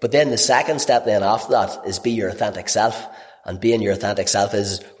 But then the second step then after that is be your authentic self. And being your authentic self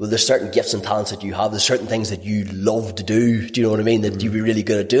is, well, there's certain gifts and talents that you have. There's certain things that you love to do. Do you know what I mean? That you'd be really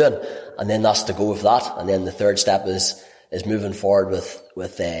good at doing. And then that's to go with that. And then the third step is moving forward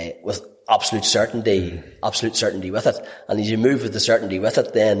with absolute certainty with it. And as you move with the certainty with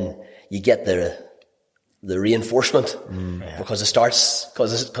it, then you get the reinforcement because it starts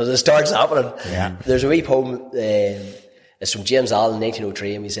happening. There's a wee poem, it's from James Allen,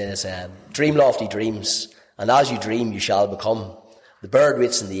 1903, and he says, "Dream lofty dreams, and as you dream, you shall become. The bird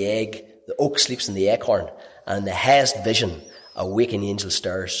waits in the egg, the oak sleeps in the acorn, and in the highest vision, a waking angel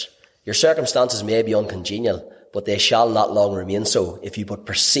stirs. Your circumstances may be uncongenial, but they shall not long remain so if you but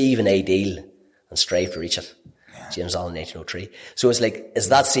perceive an ideal and strive to reach it. Yeah. James Allen, 1903. So it's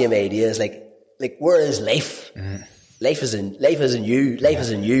that same idea. It's like where is life? Mm. Life is in you. Life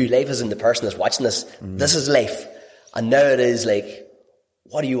is in you. Life is in the person that's watching this. Mm. This is life. And now it is like,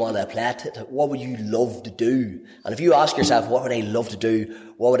 what do you want to apply to? What would you love to do? And if you ask yourself, what would I love to do?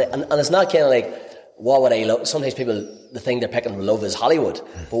 And it's not kind of like, what would I love? Sometimes people, the thing they're picking from love is Hollywood.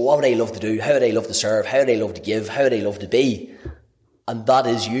 But what would I love to do? How would I love to serve? How would I love to give? How would I love to be? And that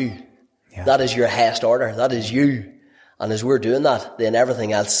is you. Yeah. That is your highest order. That is you. And as we're doing that, then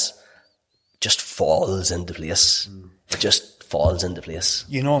everything else just falls into place. It just falls into place.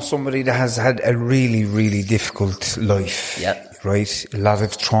 You know, somebody that has had a really, really difficult life. Yeah. Right? A lot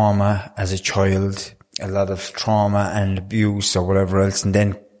of trauma as a child, a lot of trauma and abuse or whatever else, and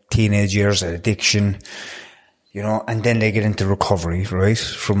then teenage years, addiction, you know, and then they get into recovery, right?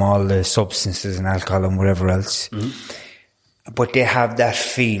 From all the substances and alcohol and whatever else. Mm-hmm. But they have that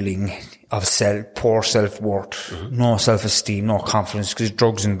feeling of poor self-worth, no self-esteem, no confidence, because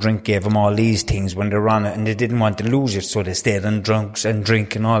drugs and drink gave them all these things when they were on it, and they didn't want to lose it, so they stayed on drugs and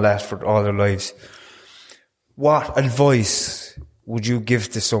drink and all that for all their lives. What advice would you give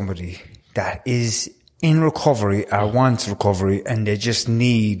to somebody that is in recovery or wants recovery, and they just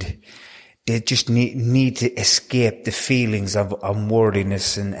need to escape the feelings of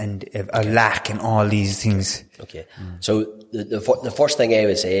unworthiness and a lack and all these things? Okay. So the first thing I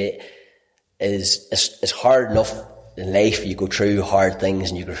would say is it's hard enough in life. You go through hard things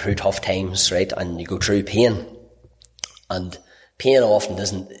and you go through tough times, right? And you go through pain. And pain often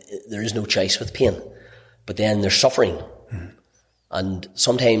there is no choice with pain. But then there's suffering. And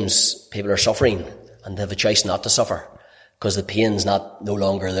sometimes people are suffering and they have a choice not to suffer because the pain's no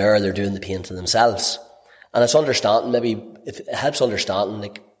longer there. They're doing the pain to themselves. And it's understanding, maybe if it helps understanding,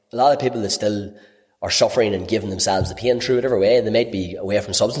 like a lot of people that still are suffering and giving themselves the pain through whatever way. They might be away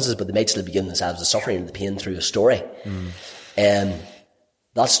from substances, but they might still be giving themselves the suffering and the pain through a story.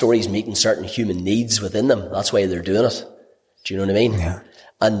 That story is meeting certain human needs within them. That's why they're doing it. Do you know what I mean? Yeah.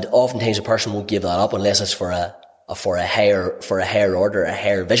 And oftentimes a person won't give that up unless it's for a higher order, a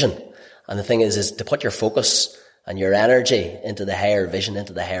higher vision. And the thing is to put your focus and your energy into the higher vision,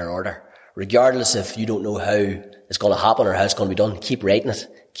 into the higher order. Regardless if you don't know how it's going to happen or how it's going to be done, keep writing it,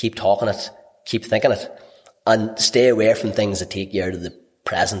 keep talking it, keep thinking it, and stay away from things that take you out of the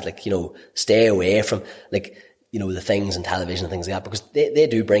present. Like, you know, stay away from, like, you know, the things in television and things like that, because they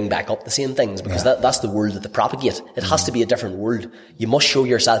do bring back up the same things, because that's the world that they propagate. It has to be a different world. You must show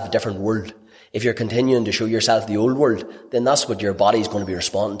yourself a different world. If you're continuing to show yourself the old world, then that's what your body's going to be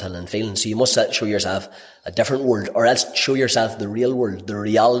responding to and feeling. So you must show yourself a different world, or else show yourself the real world, the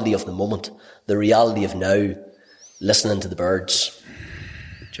reality of the moment, the reality of now, listening to the birds.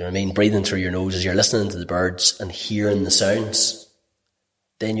 Do you know what I mean? Breathing through your nose as you're listening to the birds and hearing the sounds.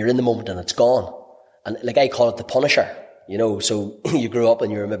 Then you're in the moment and it's gone. And like I call it the Punisher, you know, so you grew up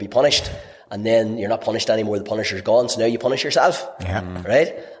and you were maybe punished, and then you're not punished anymore, the Punisher's gone, so now you punish yourself. Yeah.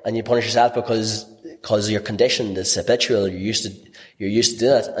 Right? And you punish yourself because you're conditioned, it's habitual, you're used to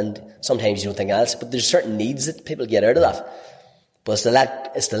doing it, and sometimes you don't think else, but there's certain needs that people get out of that. But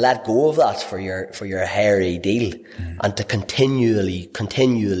it's to let go of that for your higher ideal, and to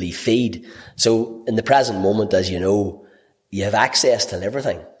continually feed. So in the present moment, as you know, you have access to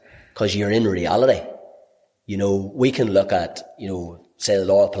everything because you're in reality. You know, we can look at, you know, say the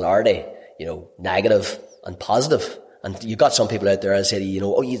law of polarity, you know, negative and positive. And you got some people out there that say, you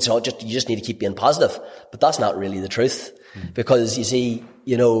know, you just need to keep being positive. But that's not really the truth. Because you see,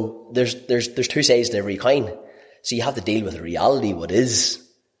 you know, there's two sides to every coin. So you have to deal with reality, what is.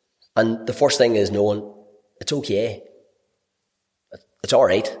 And the first thing is knowing it's okay. It's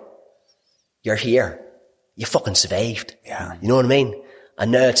alright. You're here. You fucking survived. Yeah. You know what I mean?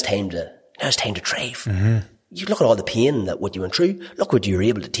 And now it's time to thrive. Mm-hmm. You look at all the pain that what you went through. Look what you were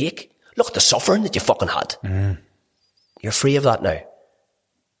able to take. Look at the suffering that you fucking had. Mm-hmm. You're free of that now.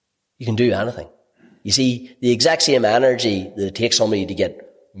 You can do anything. You see, the exact same energy that it takes somebody to get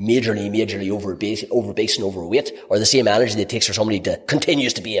majorly obese and overweight, or the same energy that it takes for somebody to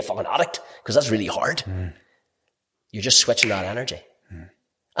continues to be a fucking addict, because that's really hard. You're just switching that energy.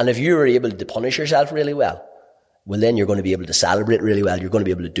 And if you were able to punish yourself really well, then you're going to be able to celebrate really well. You're going to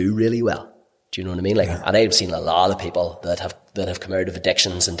be able to do really well. Do you know what I mean? Like, and I've seen a lot of people that have come out of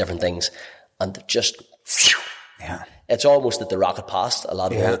addictions and different things, and just, it's almost that the rocket passed a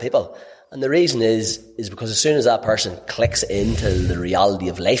lot of other people. And the reason is because as soon as that person clicks into the reality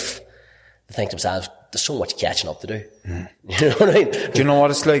of life, they think to themselves, there's so much catching up to do. You know what I mean? Do you know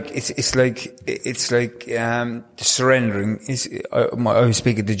what it's like? It's like surrendering. I was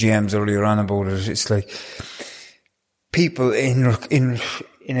speaking to GMs earlier on about it. It's like people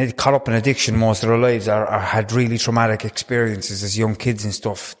caught up in addiction most of their lives are had really traumatic experiences as young kids and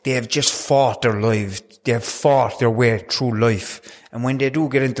stuff. They have just fought their lives. They have fought their way through life. And when they do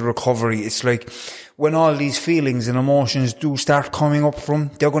get into recovery, it's like when all these feelings and emotions do start coming up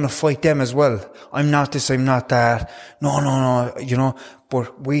from, they're going to fight them as well. I'm not this, I'm not that. No, you know.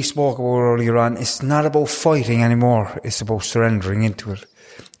 But we spoke about earlier on, it's not about fighting anymore. It's about surrendering into it.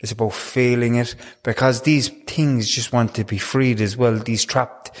 It's about feeling it, because these things just want to be freed as well. These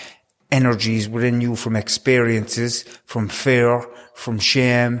trapped energies within you from experiences, from fear, from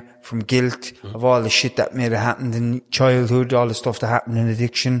shame, from guilt, of all the shit that may have happened in childhood, all the stuff that happened in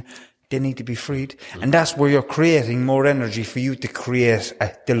addiction. They need to be freed. And that's where you're creating more energy for you to create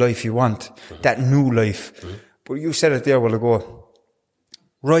the life you want, that new life. But you said it there a while ago.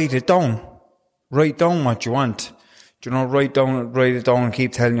 Write it down. Write down what you want. Do you know, write it down and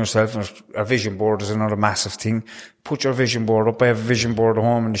keep telling yourself. A vision board is another massive thing. Put your vision board up. I have a vision board at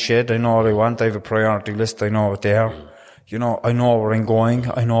home in the shed. I know what I want. I have a priority list. I know what they are. You know, I know where I'm going.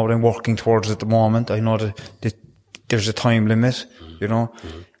 I know what I'm working towards at the moment. I know that there's a time limit, you know.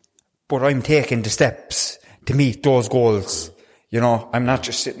 But I'm taking the steps to meet those goals. You know, I'm not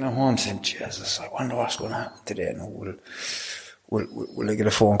just sitting at home saying, Jesus, I wonder what's going to happen today. No, will I get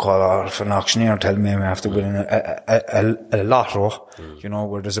a phone call off an auctioneer telling me I'm after winning a lotto, you know,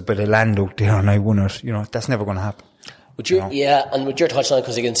 where there's a bit of land out there and I won it. You know, that's never going to happen. But and what you're touching on,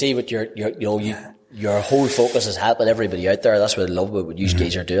 because you can see what your whole focus is helping everybody out there. That's what I love about what you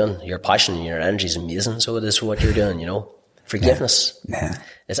guys are doing. Your passion and your energy is amazing. So it is what you're doing, you know. Forgiveness.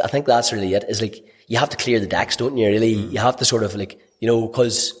 I think that's really it. It's like, you have to clear the decks, don't you? Really, you have to sort of like, you know,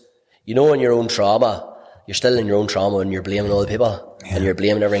 because, you know, in your own trauma, you're still in your own trauma and you're blaming other people and you're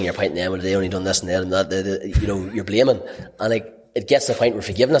blaming everything. You're pointing them and they only done this and that and that. You know, you're blaming, and like it gets to the point where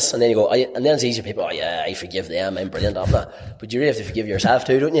forgiveness, and then you go, and then it's easy for people. Oh yeah, I forgive them. I'm brilliant after that. But you really have to forgive yourself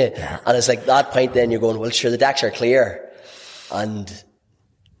too, don't you? Yeah. And it's like that point. Then you're going, well, sure, the decks are clear, and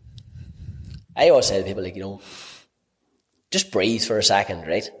I always say to people, like, you know, just breathe for a second,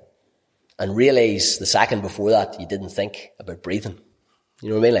 right, and realize the second before that you didn't think about breathing. You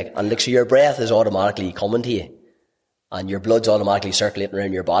know what I mean? Like, and like, so your breath is automatically coming to you, and your blood's automatically circulating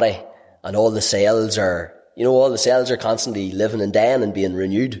around your body, and all the cells are, you know, all the cells are constantly living and dying and being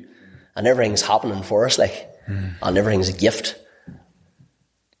renewed, and everything's happening for us, like, and everything's a gift.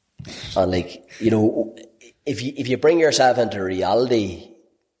 And like, you know, if you bring yourself into reality,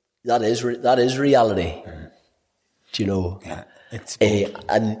 that is reality. Do you know? Yeah,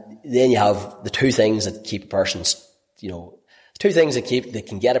 and then you have the two things that keep a person, you know, two things that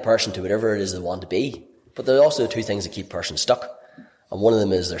can get a person to whatever it is they want to be. But there are also two things that keep a person stuck. And one of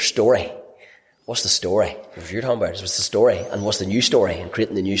them is their story. What's the story? If you're talking about it, what's the story? And what's the new story? And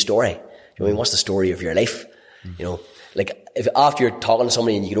creating the new story. You know what I mean? What's the story of your life? You know, like, if after you're talking to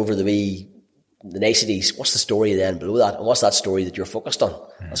somebody and you get over the niceties, what's the story then below that? And what's that story that you're focused on?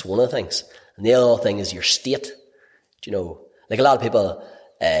 That's one of the things. And the other thing is your state. Do you know, like, a lot of people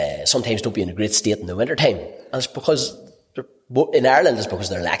sometimes don't be in a great state in the winter time. And it's because in Ireland, it's because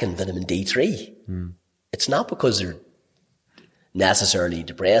they're lacking vitamin D3. It's not because they're necessarily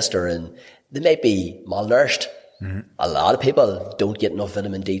depressed they might be malnourished. A lot of people don't get enough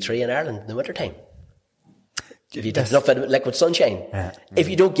vitamin D3 in Ireland in the winter time. If you get enough vitamin, liquid sunshine. If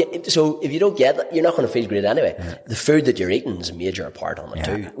you don't get it, you're not going to feel great anyway. The food that you're eating is a major part on it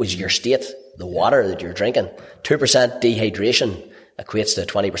too, which is your state, the water that you're drinking. 2% dehydration equates to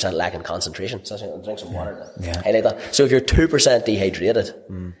 20% lack in concentration. So I'll drink some water to highlight that. So if you're 2% dehydrated,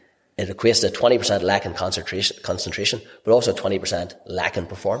 it equates to 20% lack in concentration, but also 20% lack in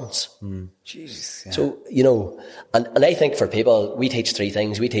performance. Jesus. Yeah. So, you know, and I think for people, we teach three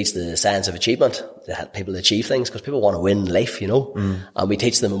things. We teach the science of achievement, to help people achieve things, because people want to win life, you know. And we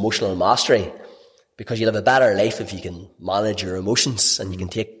teach them emotional mastery, because you'll have a better life if you can manage your emotions and you can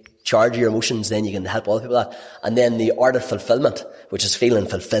take charge of your emotions, then you can help other people that. And then the art of fulfillment, which is feeling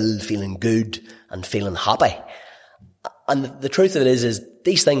fulfilled, feeling good, and feeling happy. And the truth of it is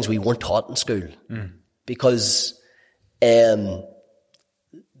these things we weren't taught in school, because they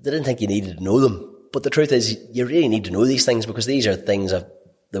didn't think you needed to know them. But the truth is, you really need to know these things, because these are things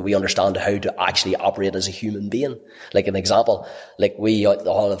that we understand how to actually operate as a human being. Like an example, like we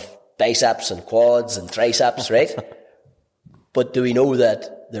all have biceps and quads and triceps, right? But do we know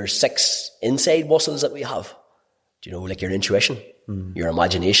that there's 6 inside muscles that we have? Do you know, like your intuition, your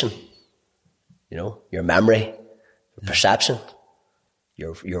imagination, you know, your memory, your perception,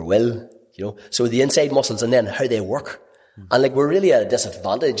 your will, you know. So the inside muscles and then how they work. And like, we're really at a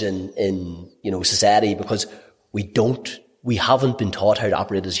disadvantage in, you know, society because we haven't been taught how to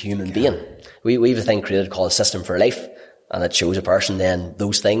operate as a human being. We have a thing created called System for Life, and it shows a person then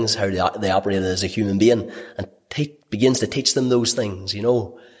those things, how they operate as a human being, and begins to teach them those things, you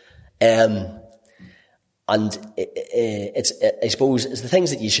know. And I suppose it's the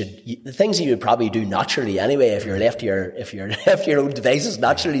things that you would probably do naturally anyway if you're left to your own devices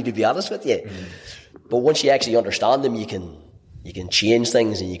naturally, to be honest with you. But once you actually understand them, you can change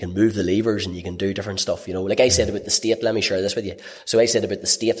things and you can move the levers and you can do different stuff, you know. Like I said about the state, let me share this with you. So I said about the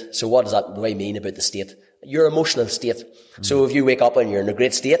state. So what do I mean about the state? Your emotional state. So if you wake up and you're in a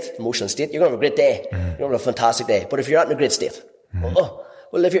great state, emotional state, you're going to have a great day. You're going to have a fantastic day. But if you're not in a great state, well,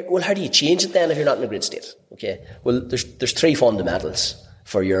 how do you change it then if you're not in a great state? Okay. Well, there's 3 fundamentals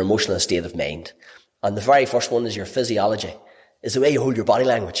for your emotional state of mind. And the very first one is your physiology, is the way you hold your body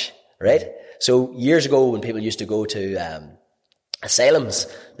language, right? So years ago when people used to go to, asylums,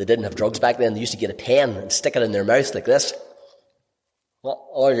 they didn't have drugs back then, they used to get a pen and stick it in their mouth like this.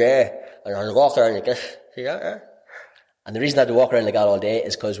 All day. And I'd walk around like this. And the reason I had to walk around like that all day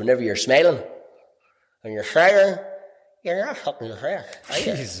is because whenever you're smiling, when you're smiling, you're not fucking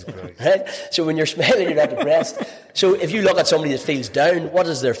depressed. Right? So when you're smiling, you're not depressed. So if you look at somebody that feels down, what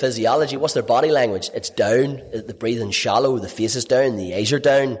is their physiology? What's their body language? It's down. The breathing's shallow. The face is down. The eyes are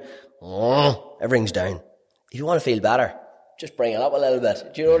down. Everything's down. If you want to feel better, just bring it up a little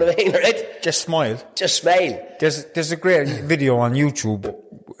bit. Do you know what I mean, right? Just smile. Just smile. There's a great video on YouTube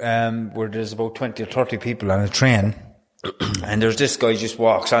where there's about 20 or 30 people on a train, and there's this guy just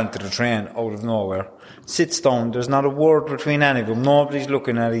walks onto the train out of nowhere, sits down, there's not a word between any of them, nobody's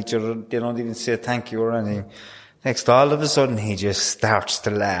looking at each other, they don't even say thank you or anything. Next, all of a sudden, he just starts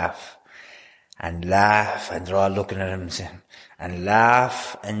to laugh, and they're all looking at him and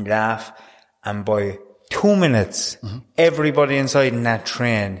laugh, and by 2 minutes, everybody inside in that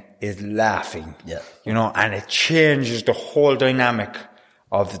train is laughing. Yeah. You know, and it changes the whole dynamic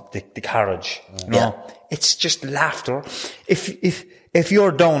of the carriage. You know, it's just laughter. If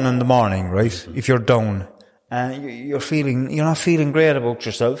you're down in the morning, right? If you're down, you're not feeling great about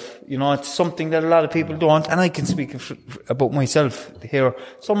yourself. You know, it's something that a lot of people don't, and I can speak about myself here.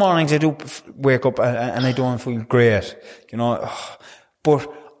 Some mornings I do wake up and I don't feel great, you know,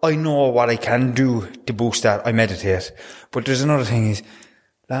 but I know what I can do to boost that. I meditate. But there's another thing is,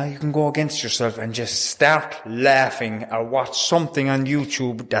 you can go against yourself and just start laughing or watch something on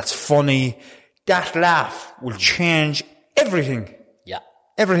YouTube that's funny. That laugh will change everything. Yeah.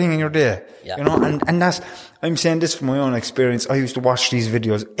 Everything in your day. Yeah. You know, and that's, I'm saying this from my own experience. I used to watch these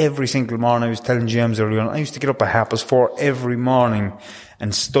videos every single morning. I was telling James earlier on, I used to get up at 4:30 every morning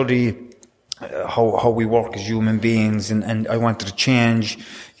and study how we work as human beings, and I wanted to change,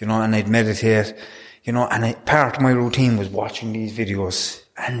 you know, and I'd meditate, you know, and part of my routine was watching these videos,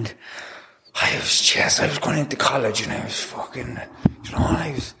 and I was going into college, and I was fucking, you know, and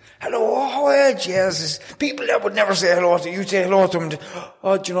I was, hello, how are you, Jesus? People that would never say hello to you, say hello to them,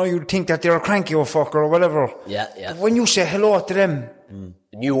 you know, you'd think that they're a cranky old fucker or whatever. Yeah, yeah. But when you say hello to them,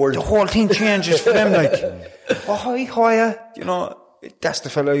 the whole thing changes for them, like, hi, how are you? You know, that's the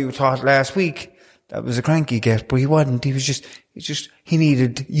fellow you taught last week. That was a cranky get, but he wasn't. He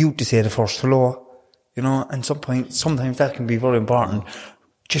needed you to say the first hello, you know, and sometimes that can be very important.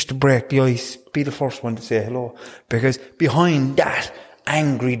 Just to break the ice, be the first one to say hello. Because behind that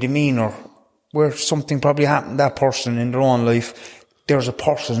angry demeanour, where something probably happened to that person in their own life, there's a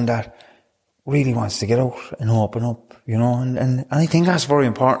person that really wants to get out and open up, you know, and I think that's very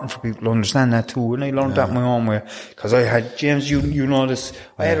important for people to understand that too. And I learned that my own way, because I had, James, you know this,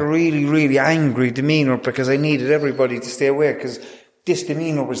 I had a really, really angry demeanour because I needed everybody to stay away, because this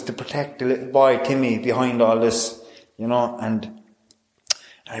demeanour was to protect the little boy Timmy behind all this, you know, and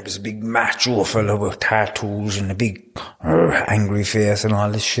I was a big macho fellow with tattoos and a big angry face and all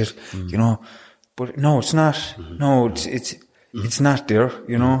this shit, you know. But no, it's not. No, it's not there,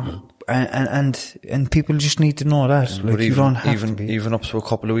 you know. And people just need to know that. Like, you don't have to be. Even up to a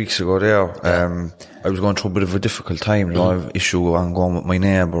couple of weeks ago there, I was going through a bit of a difficult time. You know, I have an issue ongoing with my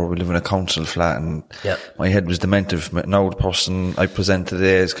neighbour. We live in a council flat, and my head was demented. Now the person I present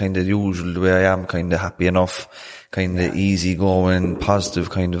today is kind of the usual, the way I am, kind of happy enough, kind of easy going, positive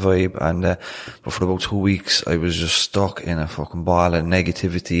kind of vibe. And but for about 2 weeks, I was just stuck in a fucking ball of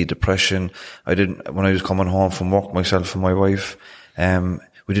negativity, depression. When I was coming home from work, myself and my wife,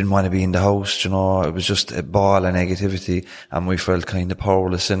 we didn't want to be in the house, you know. It was just a ball of negativity, and we felt kind of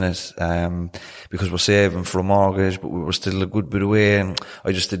powerless in it, because we're saving for a mortgage, but we were still a good bit away, and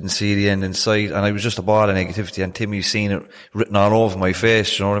I just didn't see the end in sight, and I was just a ball of negativity, and Timmy's seen it written all over my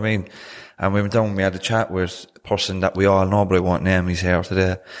face, you know what I mean? And we went down, we had a chat with a person that we all know, but I won't name, he's here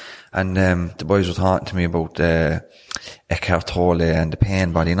today, and the boys were talking to me about Eckhart Tolle and the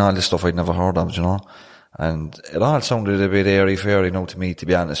pain body and all this stuff I'd never heard of, you know. And it all sounded a bit airy-fairy now to me, to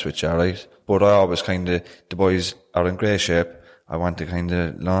be honest with you, right? But I always the boys are in great shape. I want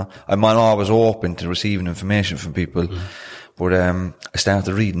to I'm always open to receiving information from people. But I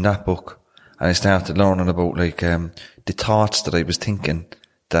started reading that book, and I started learning about the thoughts that I was thinking,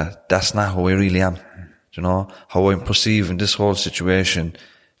 that's not who I really am. You know, how I'm perceiving this whole situation,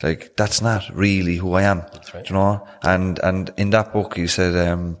 that's not really who I am. That's right. You know? And in that book he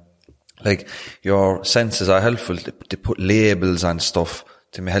said, your senses are helpful to put labels on stuff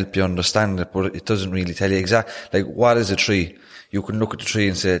to help you understand it, but it doesn't really tell you exactly, what is a tree? You can look at the tree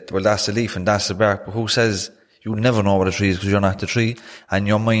and say, well, that's the leaf and that's the bark, but who says you never know what a tree is because you're not the tree, and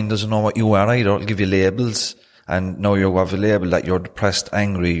your mind doesn't know what you are either. It'll give you labels, and now you have a label that you're depressed,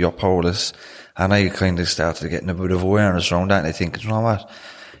 angry, you're powerless, and I started getting a bit of awareness around that, and I think, you know what?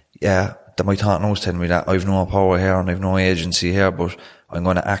 Yeah, my thought now was telling me that I've no power here and I've no agency here, but I'm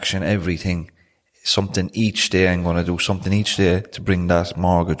going to action everything, something each day. I'm going to do something each day to bring that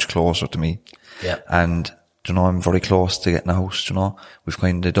mortgage closer to me. Yeah. And, you know, I'm very close to getting a house, you know. We've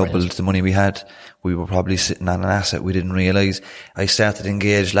doubled the money we had. We were probably sitting on an asset we didn't realise. I started to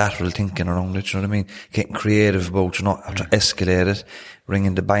engage lateral thinking around it, you know what I mean? Getting creative about, you know, how to escalate it.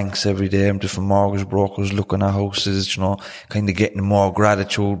 Ringing the banks every day, different mortgage brokers, looking at houses, you know, getting more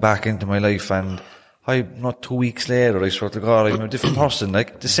gratitude back into my life. And not 2 weeks later, I swear to God, I'm a different person.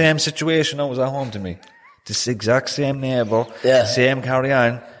 The same situation now was at home to me. This exact same neighbour, same carry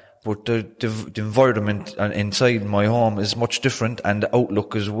on, but the environment inside my home is much different, and the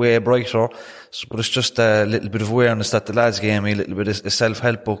outlook is way brighter. But it's just a little bit of awareness that the lads gave me, a little bit of a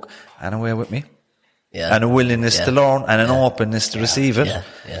self-help book, and away with me. Yeah. And a willingness to learn, and an openness to receive it. Yeah.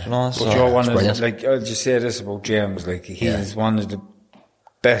 Yeah. You know, But you're one of I'll just say this about James, he's one of the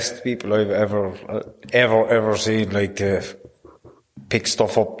best people I've ever seen, pick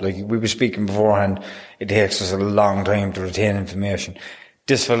stuff up. We were speaking beforehand, it takes us a long time to retain information.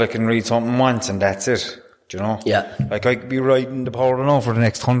 This fella can read something once and that's it. Do you know? Yeah. I could be writing The Power to Know for the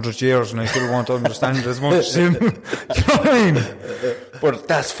next 100 years and I still won't understand it as much as him. Do you know what I mean? But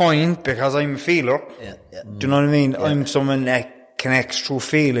that's fine because I'm a feeler. Yeah. Do you know what I mean? Yeah. I'm someone that connects through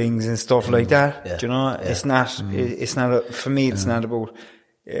feelings and stuff like that. Yeah. Do you know? Yeah. It's not for me, it's not about,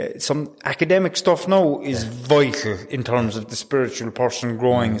 some academic stuff now is vital in terms of the spiritual person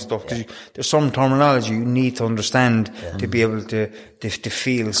growing and stuff, because there's some terminology you need to understand to be able to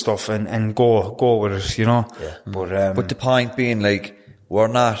feel stuff and go with it, you know. Yeah. But the point being, we're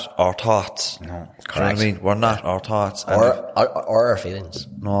not our thoughts. No, correct. You know what I mean? We're not our thoughts. Or our feelings.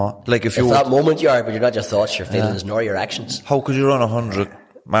 No. If that moment you are, but you're not your thoughts, your feelings, nor your actions. How could you run 100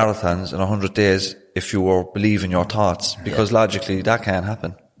 marathons in 100 days if you were believing your thoughts? Because logically that can't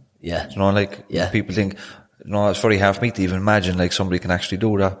happen. Yeah. You know, people think, it's very hard for me to even imagine somebody can actually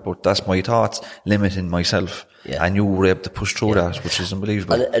do that, but that's my thoughts limiting myself. Yeah. And you were able to push through that, which is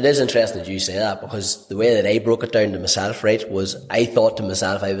unbelievable. And it is interesting that you say that, because the way that I broke it down to myself, right, was I thought to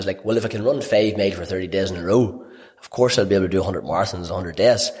myself, I was like, well, if I can run 5 miles for 30 days in a row, of course I'll be able to do 100 marathons in 100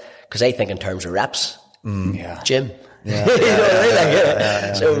 days. Because I think in terms of reps. Gym. Yeah. You know what I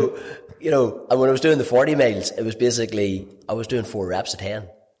mean? So, and when I was doing the 40 miles, it was basically, I was doing 4 reps at 10.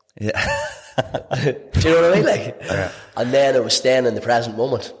 Yeah. Do you know what I mean? And then I was staying in the present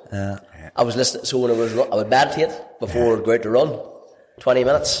moment. Yeah. I was listening, so when I would meditate before I'd go out to run, 20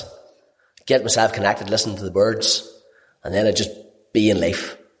 minutes, get myself connected, listen to the birds, and then I'd just be in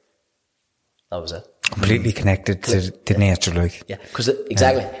life. That was it. Completely connected to nature, Yeah, because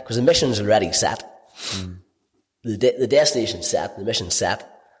the mission's already set. The destination's set, the mission's set.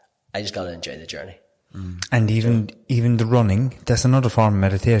 I just got to enjoy the journey. And even the running, that's another form of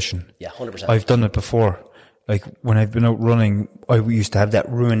meditation. Yeah, 100%. I've done it before. When I've been out running, I used to have that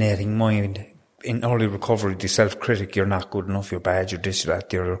ruminating mind. In early recovery, the self-critic, you're not good enough, you're bad, you're this, you're that,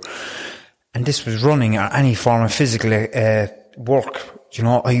 the other. And this was running or any form of physical work.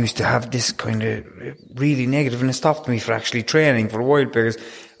 I used to have this kind of really negative, and it stopped me for actually training for a while, because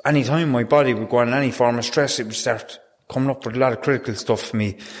any time my body would go on any form of stress, it would start coming up with a lot of critical stuff for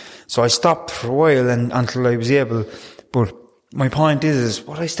me. So I stopped for a while until I was able. But my point is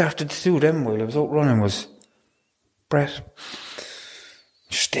what I started to do then while I was out running was, Brett,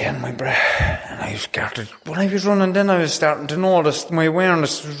 stay on my breath. And I started, when I was running, then I was starting to notice my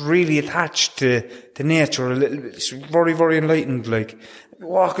awareness was really attached to nature a little bit. It's very, very enlightened, like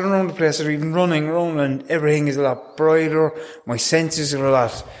walking around the place or even running around, and everything is a lot brighter. My senses are a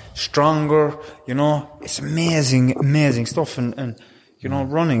lot stronger, you know. It's amazing, amazing stuff. And you know,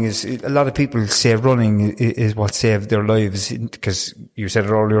 running is, a lot of people say running is what saved their lives, because you said it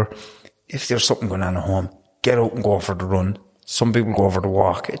earlier, if there's something going on at home, get out and go for the run. Some people go for the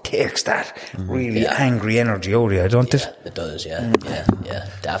walk. It takes that really angry energy out of you, don't it? It does, yeah.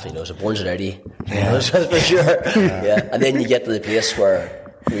 Definitely does. It burns it out of you. That's for sure. And then you get to the place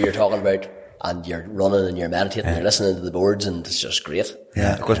where you're talking about, and you're running and you're meditating, you're listening to the birds, and it's just great.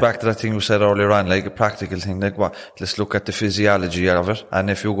 Yeah, it goes back to that thing you said earlier on, like a practical thing, like what, let's look at the physiology of it,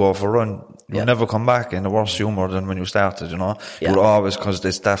 and if you go for a run, you'll never come back in a worse humour than when you started, you know. You'll always, because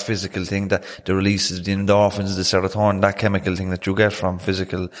there's that physical thing that the releases the endorphins, the serotonin, that chemical thing that you get from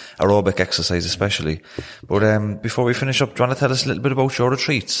physical aerobic exercise especially. But before we finish up, do you want to tell us a little bit about your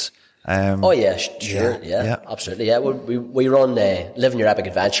retreats? Sure, absolutely. Yeah, we run Living Your Epic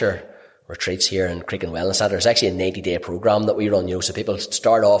Adventure retreats here in Creek and Wellness Centre. It's actually a 90-day program that we run, you know, so people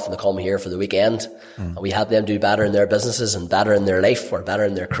start off and they come here for the weekend, and we help them do better in their businesses and better in their life, or better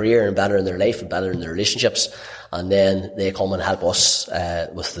in their career and better in their life and better in their relationships, and then they come and help us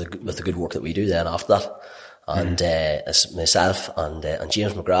with the good work that we do then after that. And it's myself and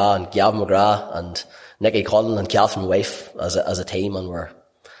James McGrath and Gavin McGrath and Nicky Cullen and Catherine, my wife, as a team, and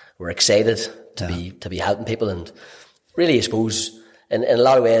we're excited to be helping people. And really, I suppose, in a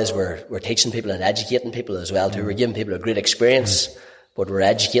lot of ways, we're teaching people and educating people as well too. We're giving people a great experience, but we're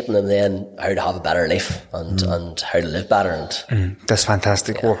educating them then how to have a better life and how to live better. And that's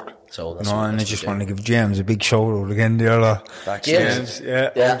fantastic work. So that's and I just want to give James a big shout out again there. James.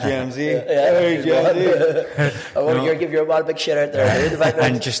 Jamesy. I want to give you a big shout out there.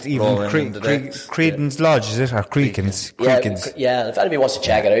 And just even Creedon's Lodge, is it? Or Creekins? Yeah, if anybody wants to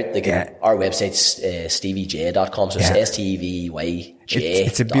check it out, they can. Our website's steviej.com, so it's STVYJ.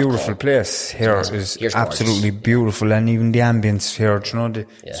 It's a beautiful place here. It's absolutely beautiful, and even the ambience here, you know,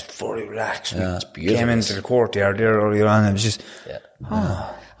 it's very relaxed. It's beautiful. Came into the courtyard there earlier on, and it was just,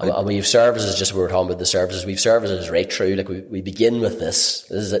 And we have services, just we were talking about the services, we've services right through, like we begin with this.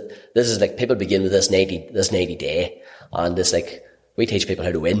 This is like, people begin with this 90 day, and it's like, we teach people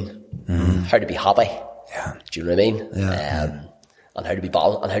how to win, how to be happy. Yeah. Do you know what I mean? Yeah. And how to be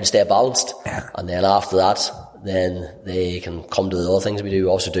and how to stay balanced. Yeah. And then after that, then they can come to the other things we do.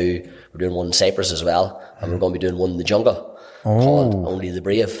 We're doing one in Cyprus as well, and we're going to be doing one in the jungle. Called Only the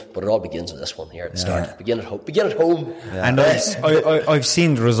Brave, but it all begins with this one here at the start. Begin at home. Yeah. And I've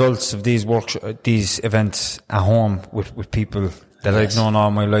seen the results of these these events at home with people that I've known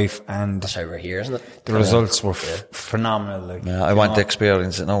all my life, and that's how we're here, isn't it? The results were phenomenal. Like, I want to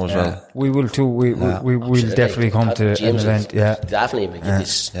experience it now as well. We will too. We'll definitely come to James, an event. Yeah, definitely. We get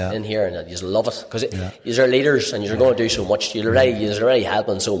these in here, and you love it because you are leaders, and you're going to do so much. You're already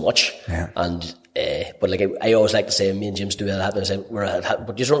helping so much, and. But like I always like to say, me and James do that. I say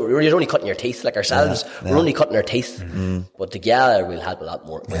but you're only cutting your teeth, like ourselves. We're only cutting our teeth, but together we'll help a lot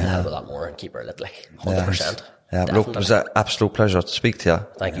more. We'll help a lot more and keep our lip like 100%. Yeah, look, it was an absolute pleasure to speak to you.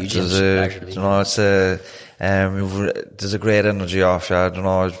 Thank you, James. There's a great energy off you.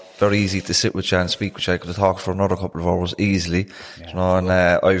 It's very easy to sit with you and speak with you. I could have talked for another couple of hours easily. And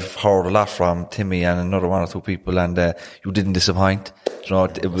I've heard a lot from Timmy and another one or two people, and you didn't disappoint.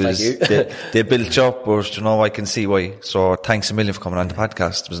 It was they built you up, but I can see why. So thanks a million for coming on the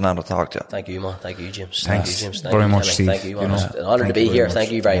podcast. It was an honour to talk to you. Thank you, man. Thank you, James. Thank you, James. Very much, Steve. Thank you, man. It's an honour to be here.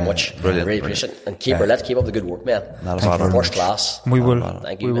 Thank you very much. Brilliant. Really appreciate it. And let's keep up the good work, man. First class. We will.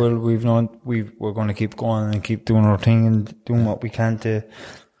 Thank you. We're going to keep going and keep doing our thing and doing what we can to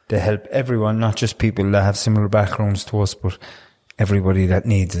help everyone, not just people that have similar backgrounds to us, but everybody that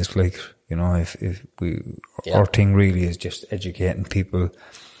needs it. Like, our thing really is just educating people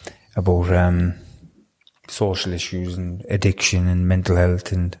about social issues and addiction and mental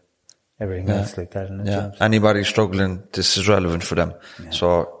health and everything else like that. Yeah. Anybody struggling, this is relevant for them. Yeah.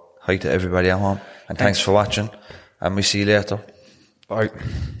 So hi to everybody at home, and thanks for watching, and we see you later. Bye.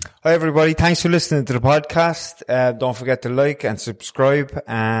 Hi everybody, thanks for listening to the podcast. Don't forget to like and subscribe,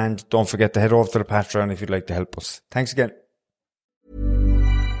 and don't forget to head over to the Patreon if you'd like to help us. Thanks again.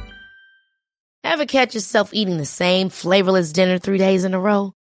 Ever catch yourself eating the same flavorless dinner 3 days in a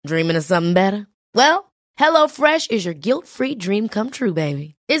row? Dreaming of something better? Well, HelloFresh is your guilt-free dream come true,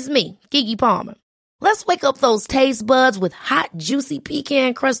 baby. It's me, Keke Palmer. Let's wake up those taste buds with hot, juicy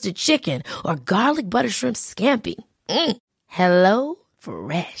pecan-crusted chicken or garlic butter shrimp scampi. Hello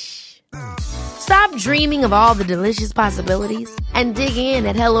Fresh. Stop dreaming of all the delicious possibilities and dig in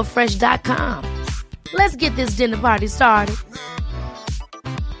at HelloFresh.com. Let's get this dinner party started.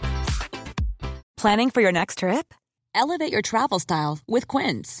 Planning for your next trip? Elevate your travel style with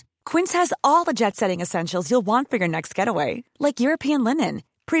Quince. Quince has all the jet-setting essentials you'll want for your next getaway, like European linen,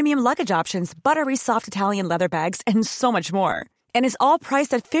 premium luggage options, buttery soft Italian leather bags, and so much more. And is all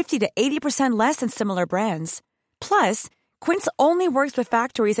priced at 50 to 80% less than similar brands. Plus, Quince only works with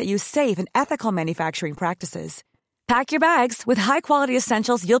factories that use safe and ethical manufacturing practices. Pack your bags with high-quality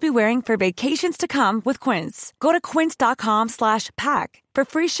essentials you'll be wearing for vacations to come with Quince. Go to quince.com/pack for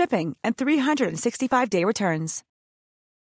free shipping and 365-day returns.